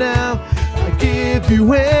surrender now. I give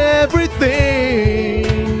you everything.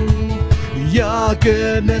 Your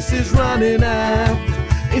goodness is running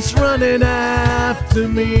after, it's running after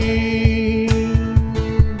me.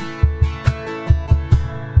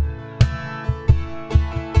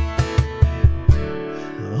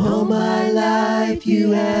 All my life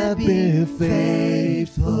you have been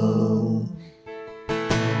faithful.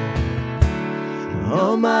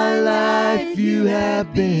 All my life you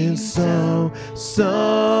have been so,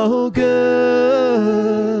 so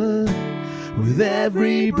good. With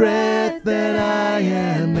every breath that I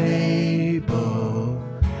am able,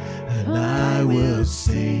 and I will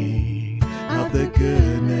sing of the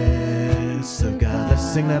goodness of God.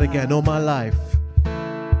 Let's sing that again. All my life.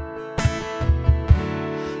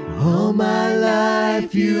 All my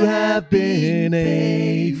life you have been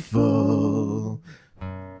faithful.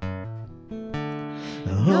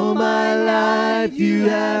 All my life you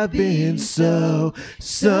have been so,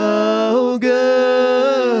 so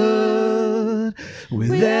good.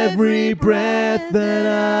 With every breath that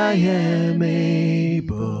I am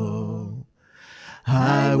able,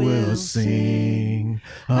 I will sing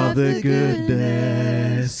of the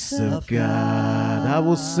goodness of God. I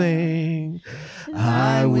will sing,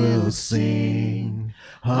 I will sing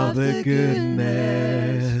of the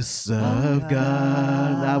goodness of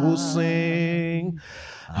God. I will sing,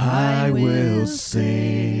 I will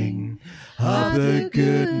sing of the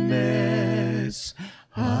goodness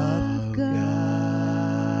of God.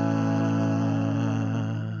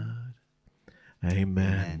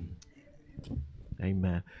 Amen.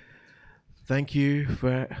 Amen. Thank you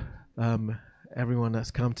for everyone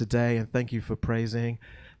that's come today, and thank you for praising.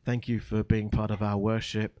 Thank you for being part of our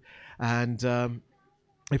worship. And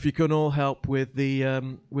if you can all help with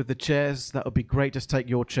the chairs, that would be great. Just take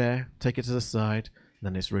your chair, take it to the side,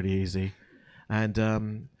 then it's really easy. And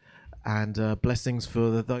blessings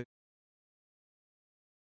for those.